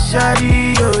 My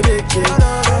shawty, oh, they care.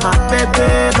 My baby,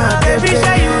 my baby. Baby,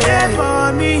 say you there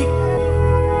for me.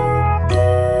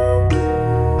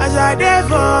 As I there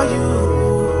for you.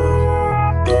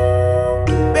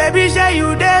 Baby, say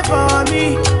you there for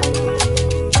me.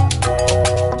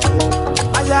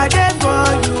 As I there for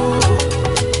you.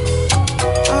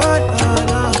 Oh, no,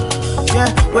 no. Yeah,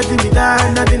 waiting me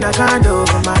down, nothing I can't do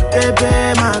for my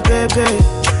baby, my baby.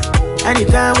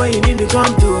 Anytime when you need me,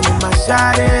 come to me, my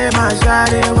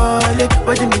shawty, wallet.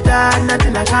 Waiting me down,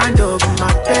 nothing I can't do for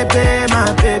my baby,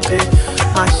 my baby.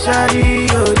 My shawty,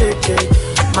 oh, they care.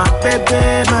 My baby.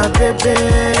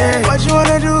 What you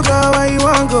wanna do, girl? Where you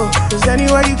wanna go? Cause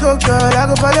anywhere you go, girl, I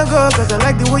go follow go. Cause I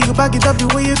like the way you back it up, the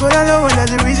way you go down low. And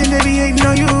that's the reason they be hating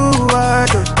on you.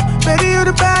 Baby, you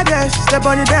the baddest. Step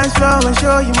on the dance floor and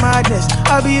show you madness.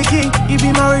 I'll be a king, you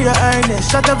be my real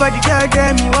highness. Shut up by the girl,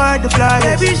 damn, you are the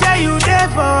flyest. Baby, say you there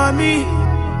for me.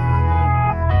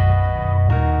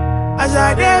 As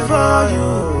I there for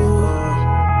you.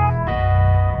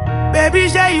 Baby,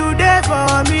 say you there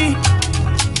for me.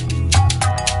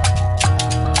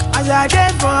 I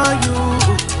did for you.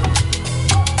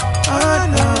 Oh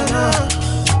no no.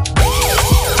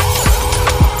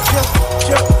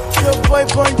 Your boy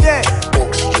Bonde.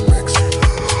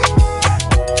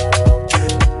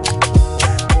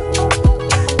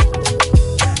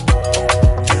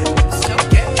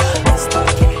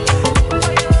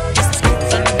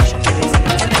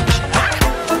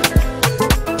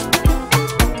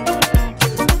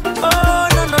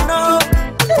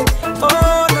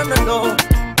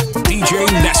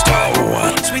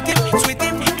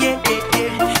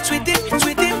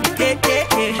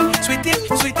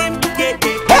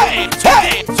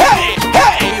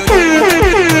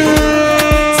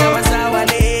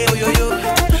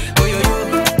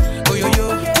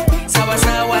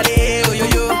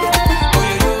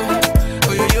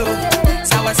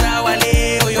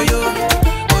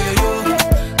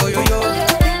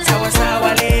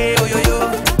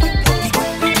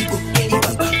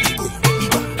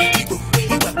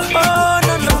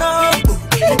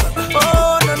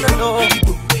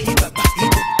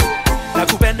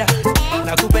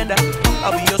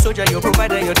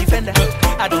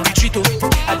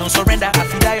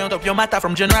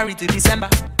 From January to December.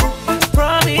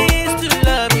 Promise to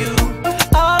love you,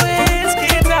 always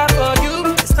keep up for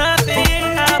you. There's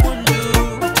nothing I won't do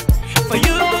for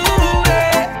you.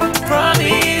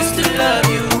 Promise to love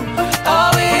you,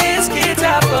 always keep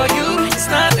up for you. There's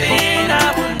nothing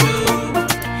I won't do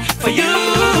for you.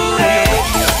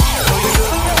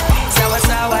 Sawa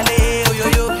sawa le, oh yo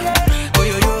yo, oh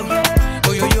yo yo,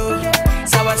 oh yo yo.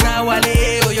 Sawa sawa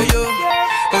le, oh yo yo,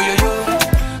 oh yo yo,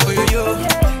 oh yo yo.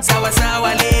 Sawa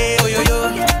sawa le, oh yo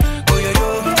yo, oh yo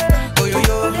yo, oh yo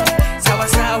yo. Sawa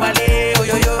sawa le, oh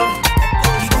yo yo.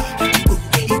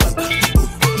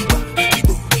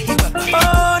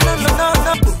 Oh no no no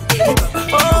no,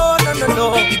 oh no no no.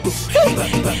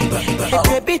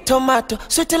 Baby tomato,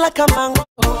 sweet like a mango.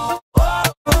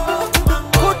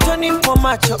 Put on in for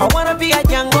macho, I wanna be a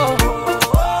Django.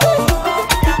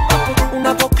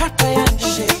 Unapokata ya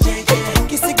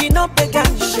kisigino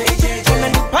begani,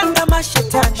 unanipanda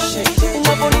mashetani,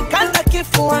 unaponikanda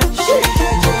kifuani,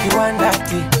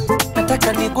 ukiwandati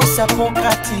nataka nigusa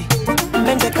pokati,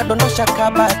 mende kadonosha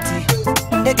kabati,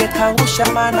 ndege kaangusha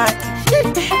manati,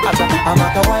 ama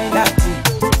kawaindati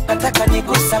nataka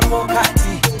nigusa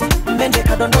pokati, mende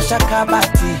kadonosha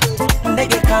kabati,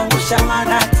 ndege kaangusha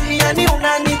manati, yani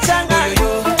unanichanga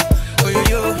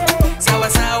oyoyo, sawa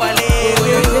sawa le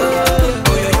oyoyo.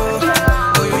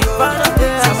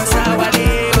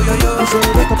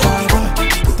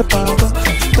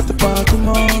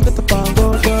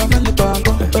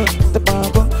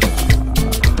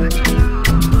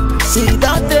 See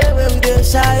that day when we get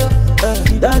shy,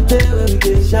 that day when we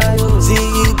get shy. See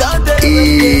that day when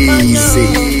we get mania,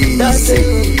 that day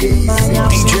when we get mania.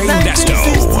 DJ Nesto.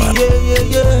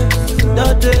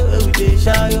 That day when we get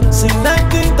shy. See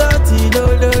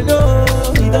 1930, no.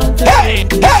 Hey.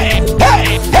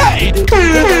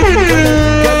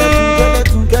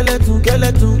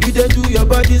 Skeleton, you dey do your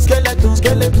body skeleton.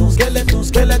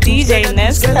 DJ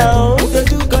Nesto. You dey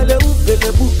do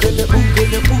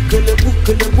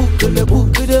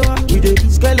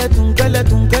skeleton.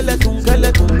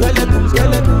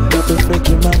 You dey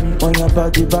freaky mommy on your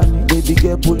body bunny, baby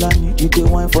girl pulani, you dey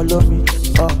wine follow me.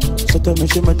 So tell me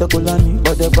she meta kulani,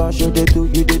 but the bar show they do,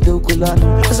 you dey do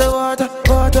kulani. I say water,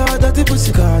 dirty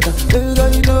pussy carter. Baby girl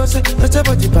you know say that's your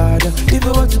body bad. If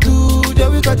you want to do,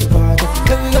 then we got the powder.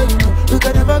 Baby girl you know you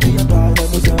can never be a bad.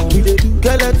 We dey do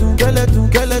skeleton.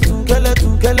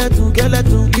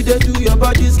 You dey do your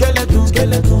body skeleton. You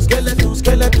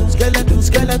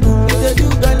dey do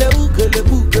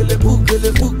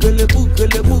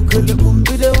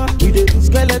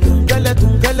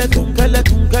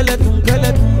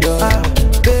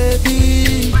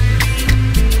baby,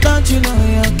 don't you know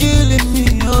you're killing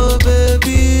me, oh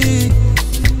baby.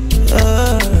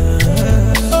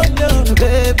 Oh no,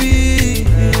 baby,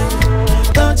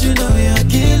 don't you know you're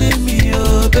killing me,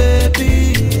 oh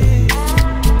baby.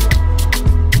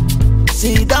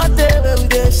 See that day when we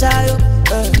get shy,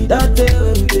 that day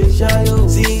when we get shy.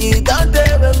 See that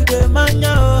day when we get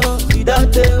mania,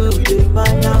 that day when we get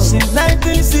mania. Since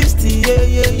 1960,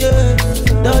 yeah.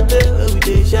 That day when we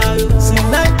get shy. Since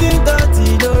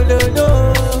 1930,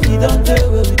 no. That day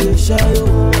when we get shy.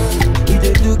 We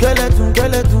dey do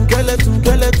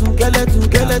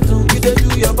skeleton. You dey do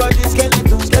your body skeleton.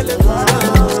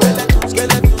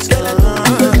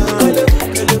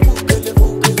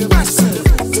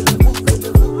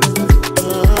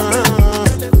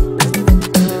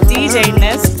 DJ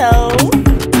Nesto.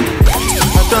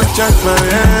 I don't check my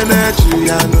energy,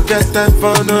 I no get time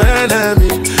for no enemy.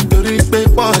 To reach me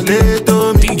for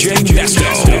later, DJ DJ Nesto.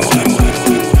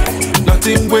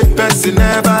 Nothing with person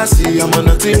never see. I'm on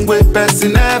nothing with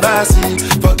person never see.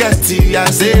 Forget it, I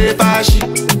say bashi.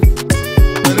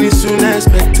 Money soon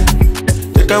expected.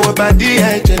 Take our body,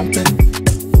 I jump.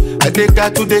 I take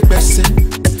her to the person.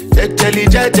 Je.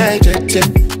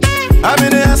 I'm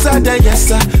in the answer, the yes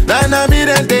sir. Then I'm in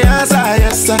the answer,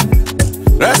 yes sir.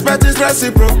 Respect is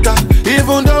reciprocal,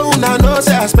 even though una know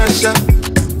say I special.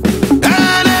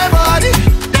 Anybody,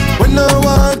 we no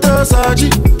want to search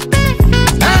it.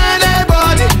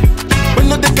 Anybody, we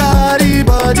no the carry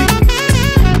body.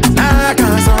 I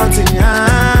can't something,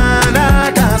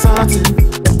 I can't something.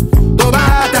 To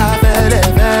bata fere,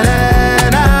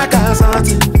 I can't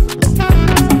something.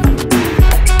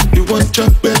 You want your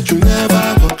bed, you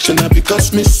never walk. Should not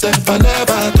because myself I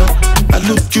never talk. I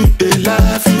look you, they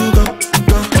laugh, you go.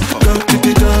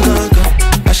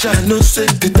 I shall no say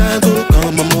the time go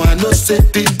come, mama. I no say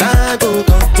the time go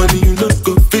come. When you no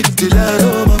go fit the light,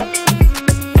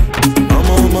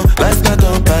 mama, life not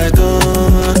on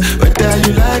python. Whether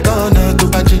you like or not, go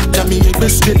back to me, you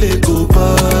best get it go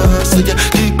pass. So yeah,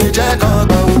 keep me jack on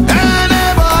bow.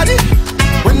 Anybody,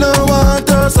 we no want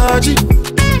to search it.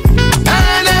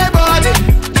 Anybody,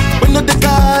 we no the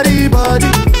carry body.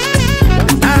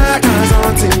 I can't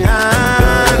something, I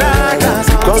can't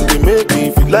something. Come to make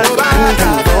me feel like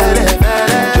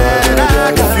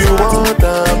if you want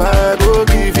them, I go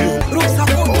give you.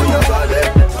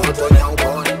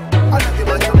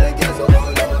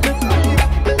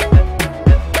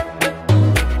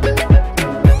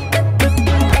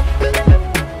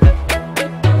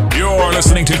 You're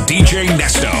listening to DJ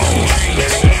Nesto.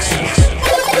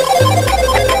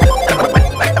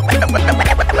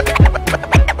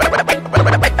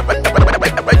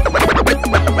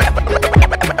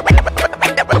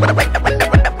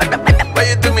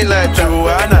 Like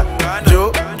Joanna,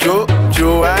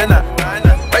 Joanna.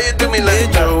 Why you do me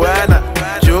like Joanna,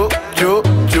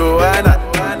 Joanna?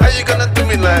 How you gonna do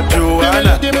me like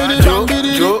Joanna, Joanna?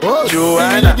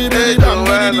 Hey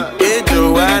Joanna, hey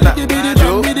Joanna,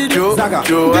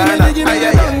 Joanna.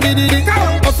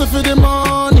 Hustle for the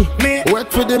money,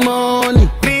 work for the money.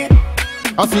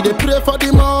 I see they pray for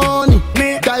the money,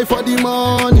 die for the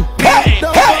money.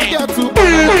 Don't forget to I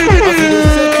see they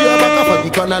shake your back for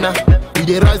the banana.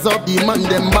 They rise up the man,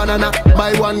 them banana.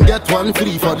 Buy one, get one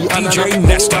free for the DJ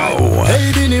Nesto.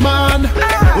 Hey, Binny man,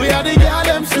 we are the girl,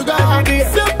 them sugar.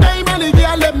 Sometime and the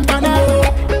girl, them banana.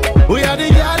 We are the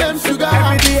girl, them sugar.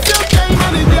 Sometime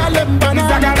and the girl, them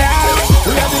banana. We are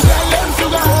the girl, them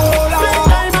sugar. Sometime and the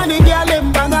girl, them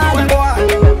banana.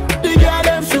 The girl,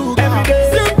 them sugar.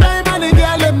 Sometime and the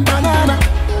girl, them banana.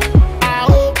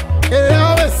 Oh, hey,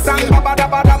 oh, we see him.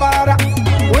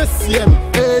 We see him.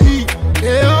 Hey,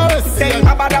 hey, oh.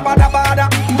 Bada bada bada,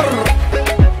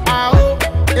 ah,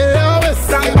 eh, we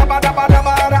see bada bada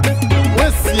bada, we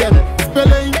see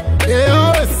spelling,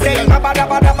 we see bada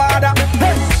bada bada.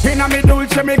 Hey, inna me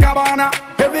Dolce me Gabbana,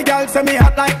 every girl say me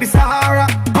hot like the Sahara.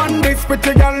 And this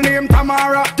pretty girl named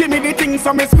Tamara, give me the things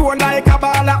so me score like a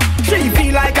baller. She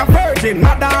feel like a virgin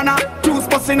Madonna. Juice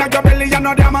bustin' at your belly, you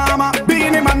know their mama.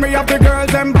 Being him and me have the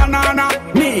girls and banana.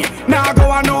 Me, now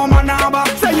go a no manaba.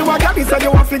 Say you a gaddy, so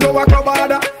you have to go a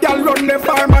clubada. Y'all run the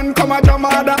farm and come a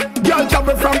jamada. Y'all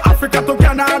travel from Africa to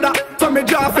Canada. So me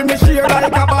draw for me share like a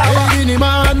baba. Hey, Binny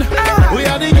man, we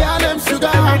are the girl them sugar.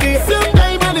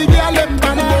 Sometime and the girl them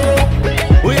banana.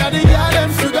 We are the girl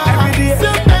them sugar.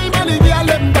 Sometime and the girl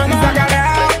them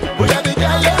banana. We are the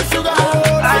girl them sugar.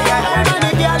 Sometime and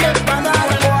the girl them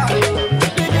banana.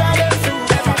 The girl them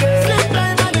sugar.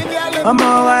 Sometime and the girl them banana. I'm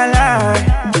all alive.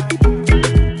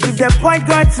 If the point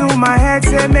got to my head,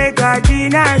 say make I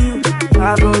deny you.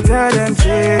 I go tell them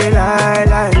say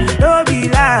lie, don't be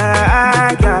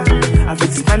like yeah. I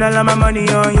fit spend all of my money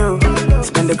on you,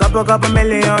 spend a couple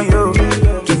million on you.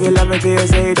 Give you love until you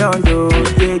say don't do,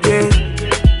 yeah.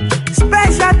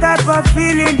 Special type of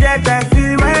feeling that I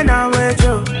feel when I'm with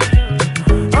you.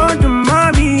 Oh, the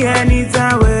mommy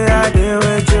anytime where I deal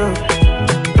with you.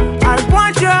 I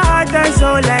want your heart and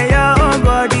soul and your own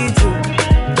body too.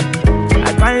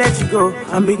 I can't let you go.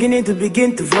 I'm beginning to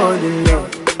fall in love.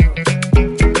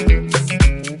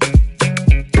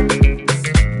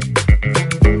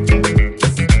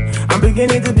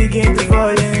 Begin to fall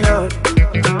in love.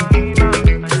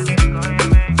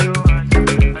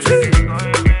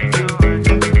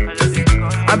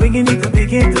 I'm beginning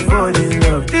to fall in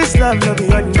love. This love no be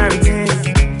ordinary thing.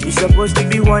 It's supposed to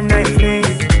be one night fling,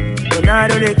 but now I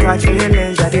don't they catch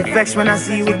feelings. I get vexed when I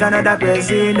see you with another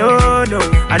person. No,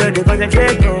 I don't they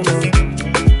concentrate no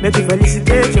more. Make you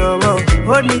felicitate your love.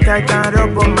 Hold me tight and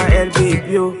rub on my head,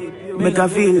 baby. Make I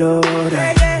feel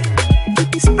alright.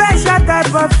 Special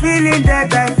type of feeling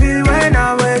that I feel when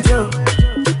I'm with you.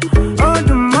 Oh,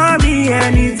 the mommy,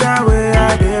 anytime where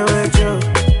I do with you.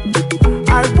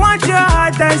 I want your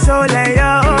heart and soul and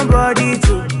your own body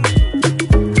too.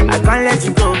 I can't let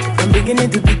you go. I'm beginning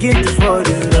to fall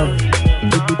in love.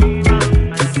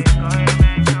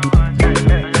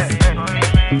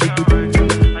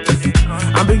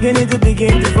 I'm beginning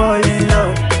to fall in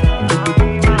love.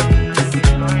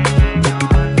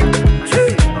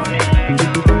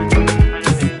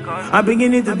 I'm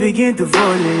beginning to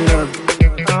fall in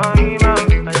love.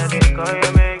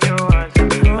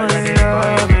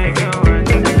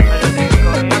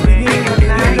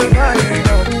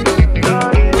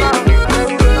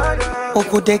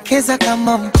 Ukudekeza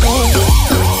kama mtoto,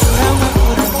 kama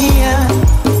kurajia,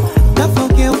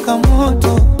 nafogeuka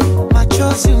moto,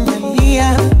 machozi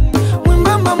umelia.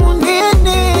 Mwembamba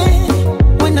munene,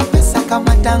 wena pesa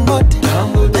kama Dangote,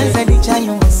 pesa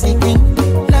lichayo masikini.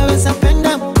 Naweza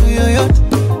penda mtu yoyote,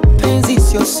 penzi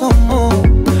sio somo,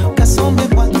 kasome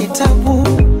kwa kitabu.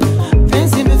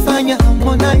 Penzi mefanya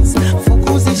Harmonize,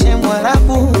 fukuzishe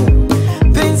Mwarabu.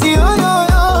 Penzi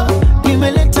yoyoyo,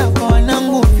 imeleta kwa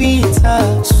wanangu vita.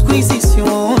 Squeezy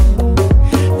sio,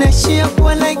 naishia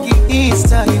kuwa like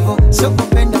Easter. Hivo, so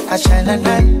kupenda achana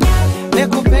naye,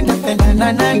 nekupenda penda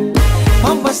na naye.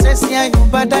 Mambo sesi ya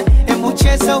yubada, emu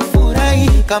cheza ufurahi.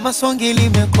 Kama songi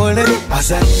limekole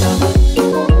asali nama,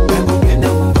 nekupenda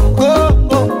mbongo.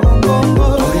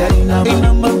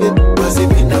 Inama bebe, basi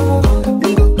penda mbongo.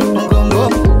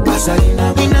 Asali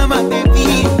nama, inama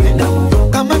baby,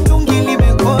 kama tungi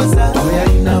limekoza.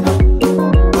 Inama,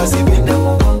 basi penda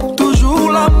mbongo.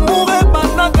 Toujours l'amour est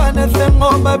banaka, ne fait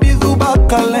mon babizou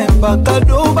bakalemba.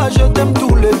 Cadeau, bah je t'aime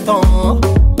tout le temps.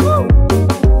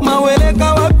 Mawele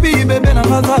kawapi, bébé na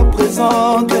maza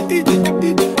présente.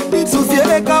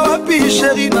 Souciele kawapi,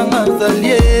 chéri na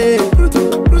mazalier.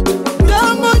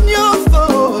 Yango nyonso,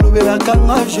 lobela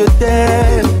kanga je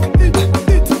t'aime.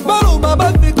 Balo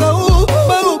baba fika ou,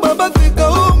 balo baba fika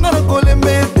ou, ngana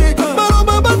kolembete. Balo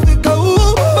baba fika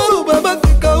ou, balo baba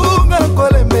fika ou, ngana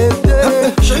kolembete.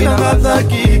 Chéri na maza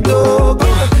kitoko,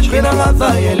 chéri na maza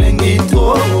yelengi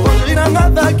to. Chéri na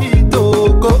maza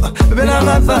kitoko, bébé na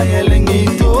maza yelengi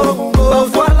to.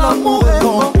 Parfois l'amour est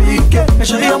compliqué, mais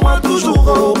chérie à moi toujours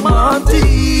romantique.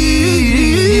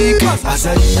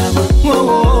 Asali nama, oh oh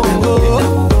oh,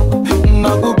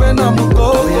 nakupenda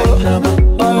mukoko.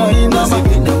 Asali nama,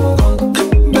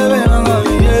 bebe nanga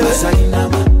ye. Asali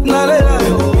nama, nalela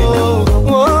yo.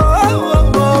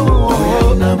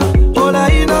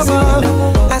 Olai nama,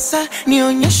 asa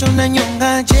nionyesho na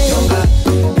nyongaje.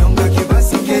 Nyonga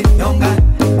kibasike, nyonga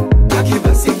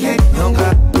kakibasike, nyonga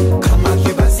kama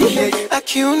kibasike.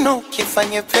 Akiuno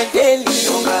kifanye pedeli,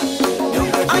 nyonga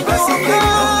kibasike,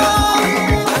 nyonga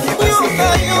kakibasike,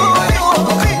 nyonga.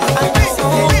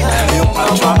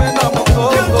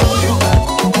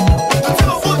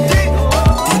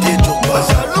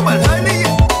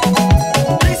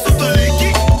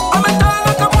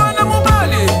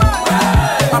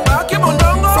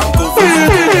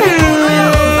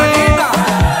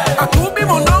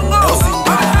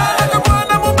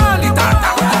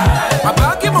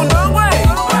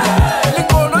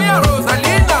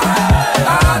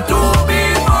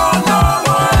 No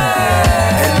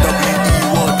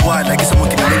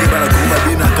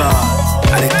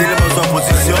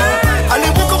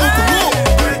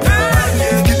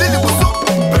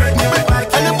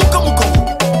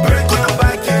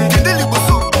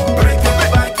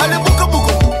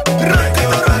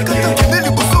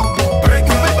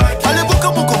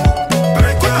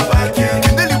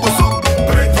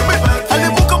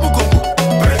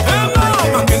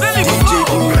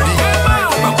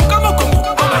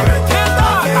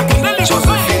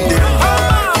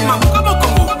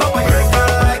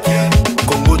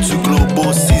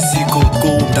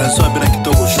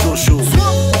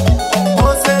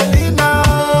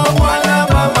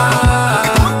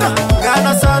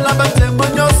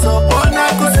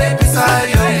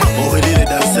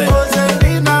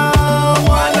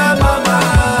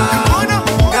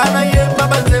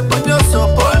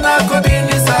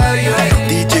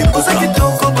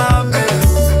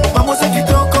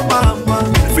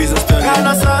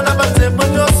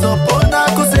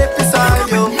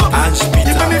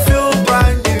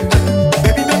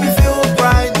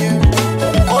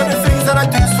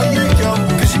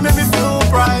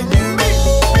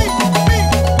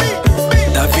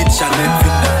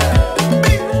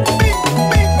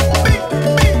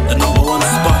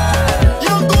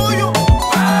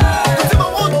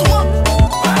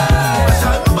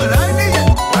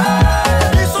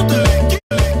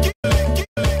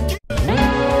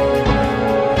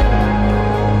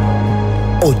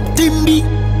Timbi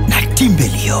na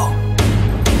Timbelio.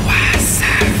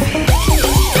 Wasafi.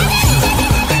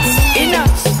 Ina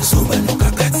Zuba no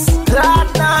kakats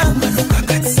Lata no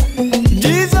kakats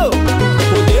Jizo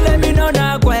Odele mino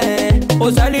na kwe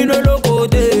Osali no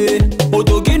lokote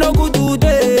Otoki no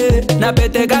kutute Na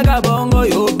pete kaka bongo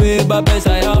Yope ba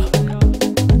pesa ya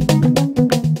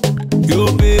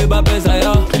Yope ba pesa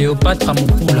ya Cléopâtre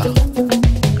Mukula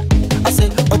Ase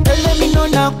odele mino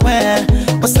na kwe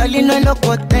Osali no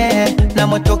lokote Na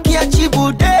motoki ya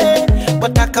chibude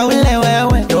Wataka ule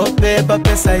wewe Yope ba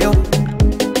pesa yo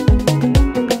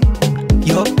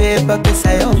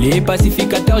Les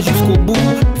pacificateurs jusqu'au bout,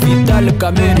 Vital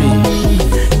Kameni.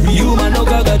 Yuma no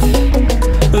gagat,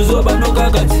 Zoba no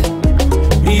gagat.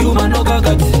 Yuma no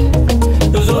gagat,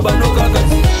 Zoba no gagat.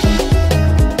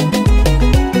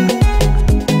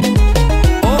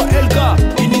 OLK,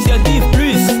 Initiative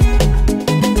Plus.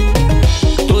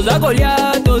 Toza Golia,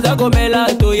 Toza Gomela,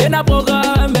 Toyena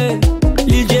programme.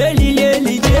 Lilie,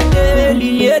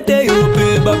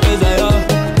 Yope, Bapezaya.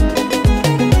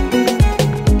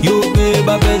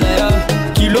 Babezaya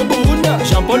Kilo Burunda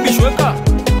Jean-Paul Bichweka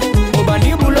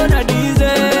Obani Bulo na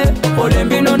 10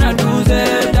 Olembino na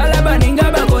 12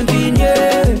 Talabaninga ba continue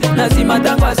Nasima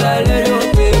tangwa sale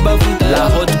Yope bafuta La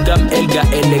haute gamme Elga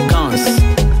Elegance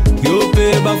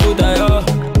Yope bafuta ya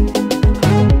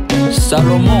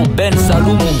Salomon Ben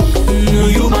Salomon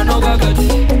Yuma no kakati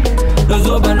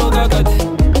Zoba no kakati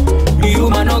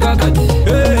Yuma no kakati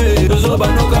Hey Zoba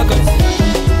no kakati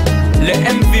Le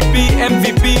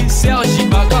MVP, Sergi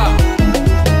Baka.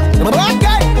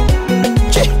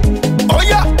 Okay.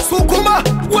 Oya, Sukuma,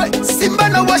 we, Simba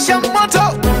na washa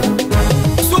moto.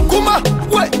 Sukuma,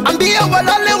 we, ambia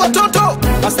walale watoto.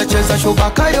 Basta cheza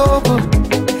shubaka yoko,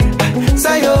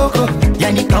 sayoko,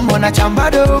 yani kama na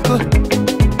chamba doko.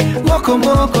 Moko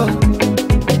moko.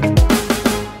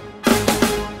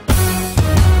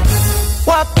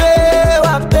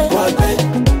 Wape,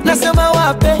 nasema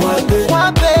wape.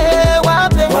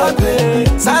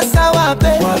 Sasa wape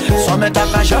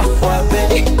Sometakasha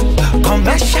wape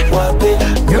Komesha wape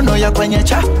Nyuno ya kwenye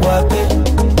cha wape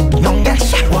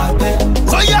Nyongesha wape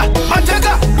Oya,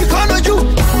 mateka, mikono juu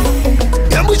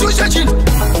Yambu shusha chini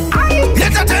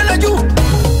Leta tena juu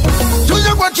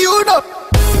Shusha kwa kiuno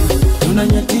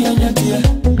Tunanyatia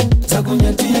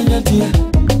Zakunyatia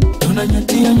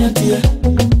Tunanyatia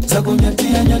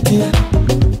Zakunyatia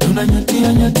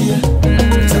Tunanyatia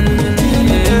Zakunyatia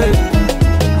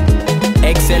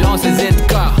Excellence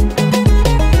ZK,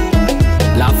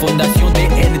 la fondation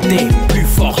DNT plus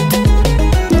forte.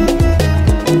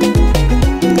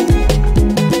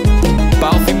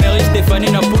 Parfumerie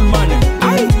Stéphanie Napoulman.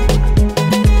 Aïe!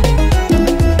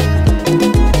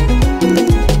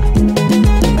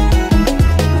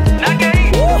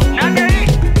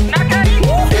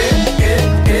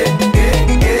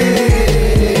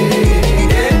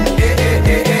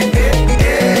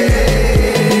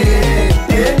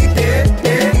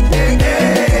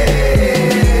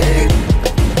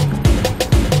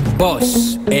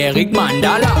 Boss, Eric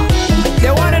Mandala, the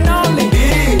one and only.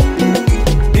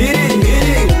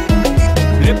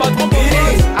 Le patron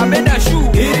Boss, Ahmed Achou.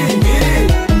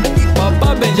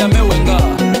 Papa Benjamin Wenga,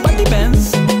 Patty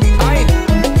Benz. Aïe.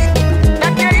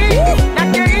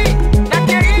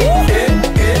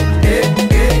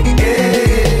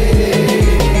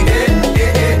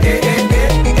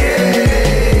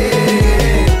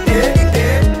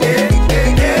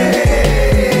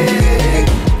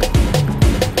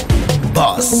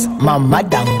 Boss, Mama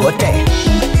Dangote.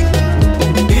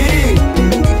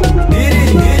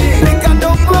 Ricardo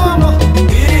Momo.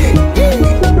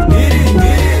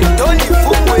 Tony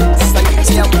Fumwe.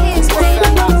 Saitia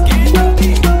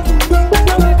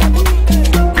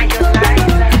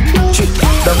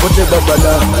Dangote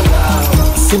Babala.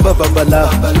 Simba Babala.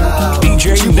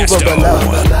 DJ Nesto.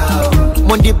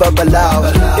 Mondi Babalao,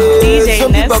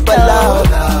 Zombie Babalao,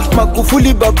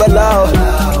 Magufuli Babalao,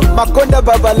 Makonda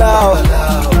Babalao,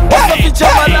 Wasaficha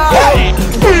Balao.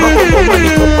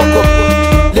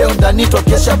 Leo ndani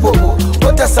twakesha bobo,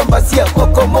 wote sambazia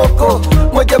kokomoko,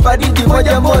 moja baridi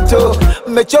moja moto.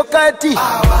 Mmechoka eti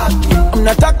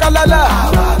mnataka lala,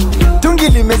 tungi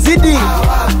limezidi,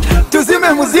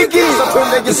 tuzime muziki.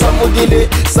 Twende samugile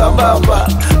sambamba,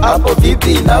 hapo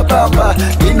vipi na bamba,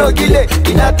 inogile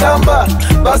inatamba,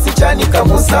 basi chani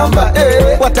kamusamba.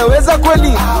 Wataweza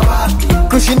kweli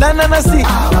kushindana nasi,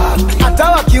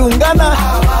 hata wakiungana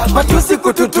matusi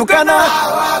kututukana.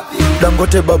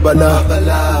 Dangote Babala,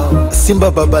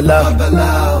 Simba Babala,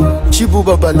 Chibu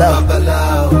Babala,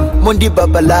 Mondi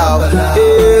Babalao,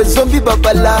 Zombie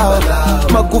Babalao,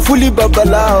 Magufuli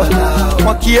Babalao,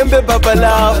 kiembe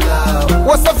babalao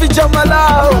wasafi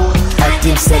jamalao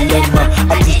Atim Selema,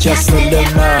 Aticha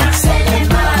Selema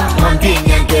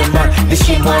Mambinye ngema,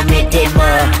 Nishimo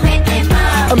Medema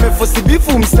Amefosi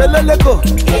bifu mseleleko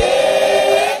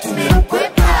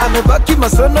Amebaki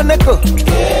masono neko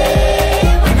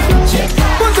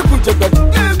Kwanza kujagati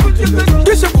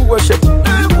Kisha kuwashati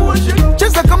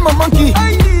Cheza kama monkey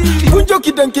Kunjo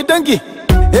kidangi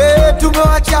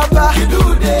tumewachapa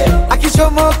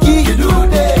akishomoki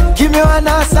kimewa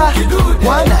nasa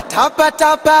wana tapa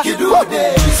tapa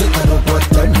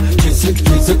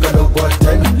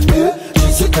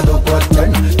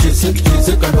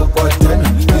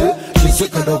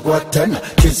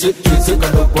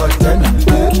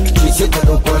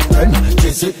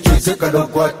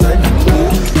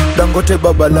Dangote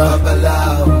babala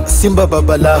Simba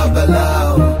babala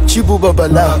Chibu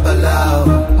babala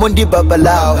Mondi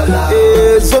babalao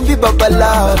Zombi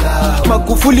babalao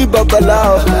Magufuli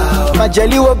babalao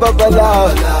Majaliwa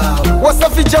babalao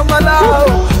Wasafi jamalao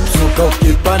Suka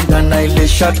ukipanda na ile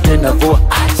shate na vua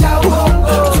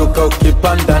Suka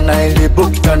ukipanda na ile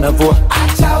bukta na vua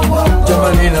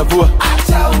Jamali na vua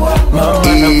Mama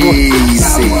na vua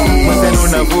Mwazenu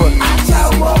na vua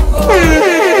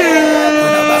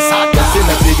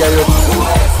Unapiga yote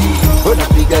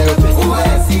Unapiga yote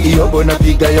Iyobo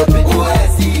unapiga yote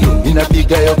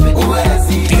Inapiga yote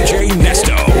DJ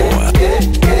Nesto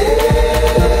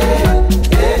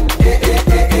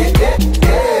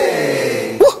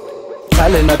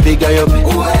Kale napiga yote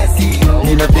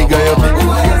Ninapiga yote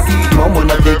Momo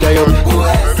napiga yote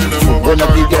Fugo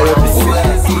napiga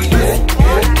yote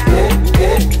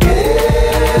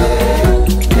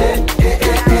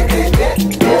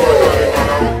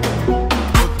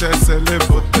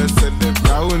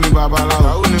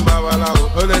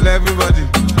Everybody,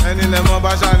 any lemon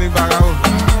basha ni bagao.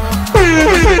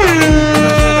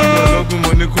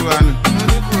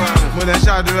 Mo le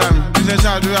ṣàdúrà mi, bí ṣe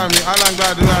ṣàdúrà mi,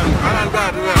 alágbàdúrà mi.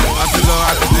 Àti lọ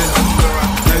àti dé,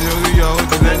 ẹ̀yìn orí yọ ó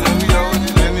ti dé.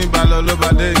 Ẹni bá lọ ló bá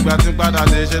dé, ìgbà tí ń padà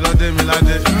dé, ṣe lọ dé mi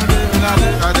ládé.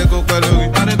 Kádé kó pẹ́ lórí,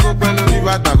 kí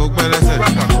bàtà kó pẹ́ lẹ́sẹ̀.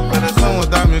 Sọ́wọ́n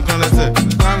dá mi kan lẹ́sẹ̀.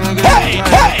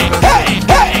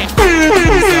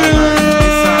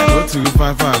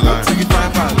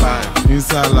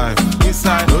 Inside life,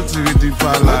 no to the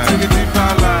deeper life.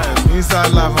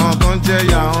 Inside life, on can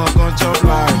jaya, on can chop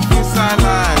life. Inside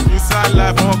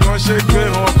life, on can shake,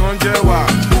 on can jewa.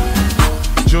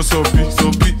 Josopi,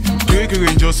 kiri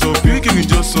Josopi.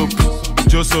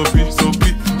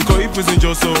 Because if it's in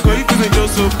Josopi,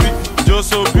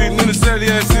 no the sell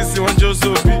yes, one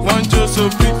Josopi.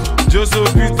 To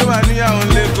Ania on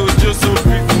Lego,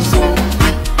 Josopi.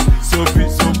 Sopi.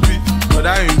 But I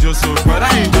ain't Josopi.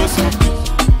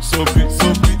 Sopi.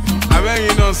 I bet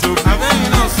you know Sopi.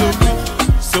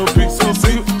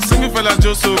 Sing it fella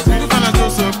Josopi.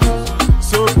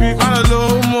 Sopi. Man a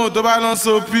low mo, to buy no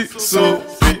Sopi.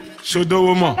 Show the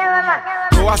woman.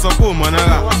 Oh, what's up, man?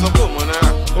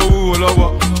 Oh,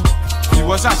 lover. You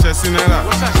was a sinner. I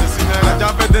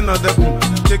jump at another.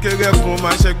 Take a rep for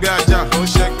my shake be aja.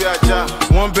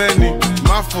 One penny,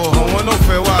 my for one of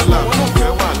fair walla.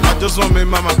 I just want me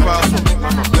mama proud.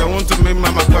 They want to make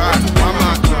mama cry.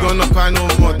 Mama, you gonna cry no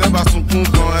more. They bought some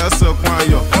poop on herself.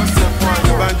 Banjo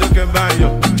can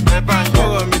banjo.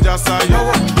 Oh, me just saw you.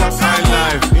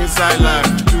 Inside life.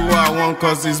 Do what I want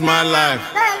cause it's my life.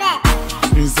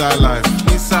 Inside life.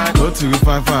 Go to the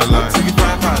five life.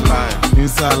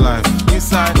 Inside life.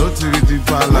 Go to the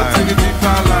deeper life.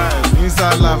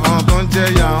 Inside life, on can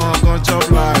jaya, on can chop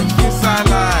life. Inside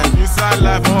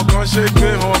life, on can shake,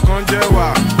 on can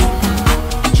jewa.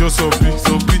 Josopi,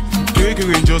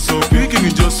 kiri Josopi.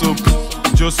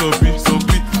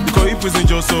 Because if it's in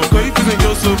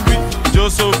Josopi,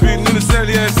 no the sell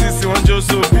yes, one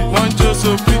Josopi.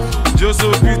 To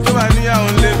Ania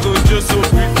on Lego,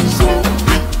 Josopi.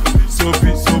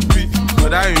 Sopi.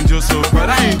 But I ain't Josopi.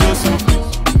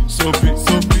 Sopi.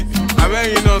 I bet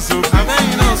you know Sopi.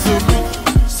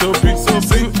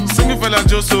 Sing it fella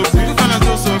Josopi.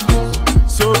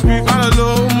 Sopi. Man a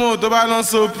low mo, to buy no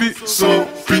Sopi.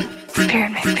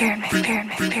 Pyramid.